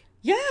week.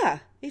 Yeah,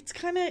 it's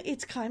kind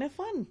of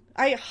fun.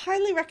 I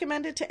highly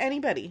recommend it to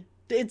anybody.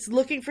 It's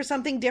looking for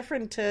something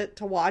different to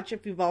watch.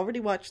 If you've already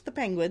watched The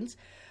Penguins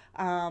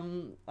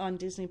on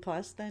Disney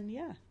Plus, then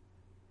yeah,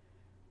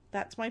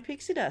 that's my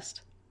pixie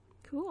dust.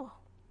 Cool.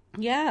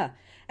 Yeah.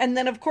 And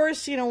then, of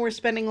course, we're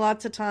spending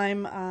lots of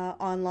time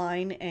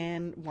online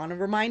and want to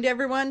remind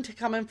everyone to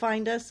come and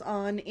find us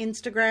on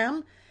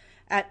Instagram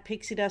at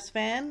Pixie Dust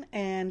Fan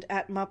and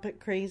at Muppet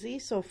Crazy.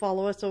 So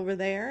follow us over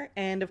there.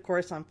 And, of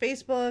course, on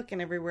Facebook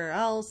and everywhere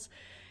else.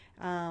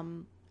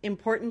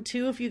 Important,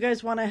 too, if you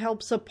guys want to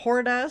help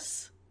support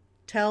us,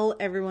 tell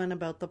everyone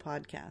about the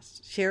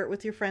podcast. Share it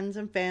with your friends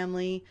and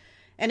family.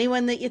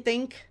 Anyone that you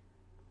think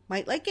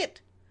might like it.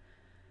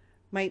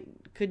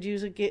 Could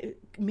use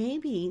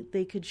maybe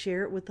they could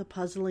share it with the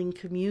puzzling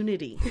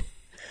community.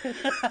 The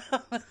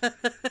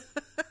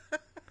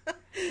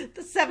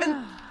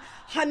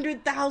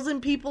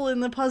 700,000 people in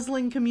the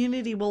puzzling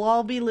community will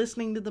all be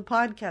listening to the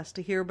podcast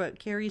to hear about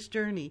Carrie's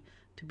journey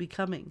to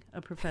becoming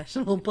a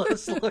professional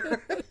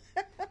puzzler.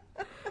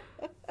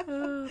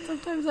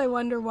 Sometimes I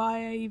wonder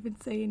why I even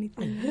say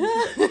anything.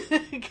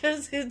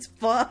 Because it's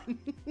fun.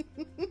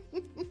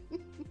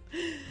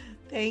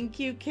 Thank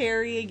you,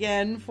 Carrie,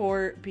 again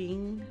for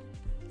being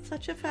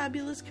such a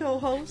fabulous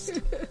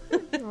co-host.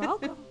 You're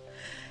welcome.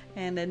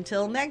 And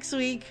until next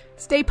week,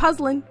 stay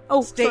puzzling.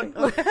 Sorry.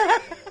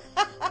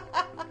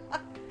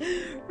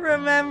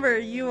 Remember,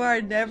 you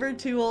are never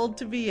too old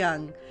to be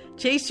young.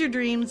 Chase your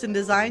dreams and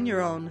design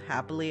your own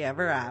happily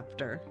ever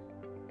after.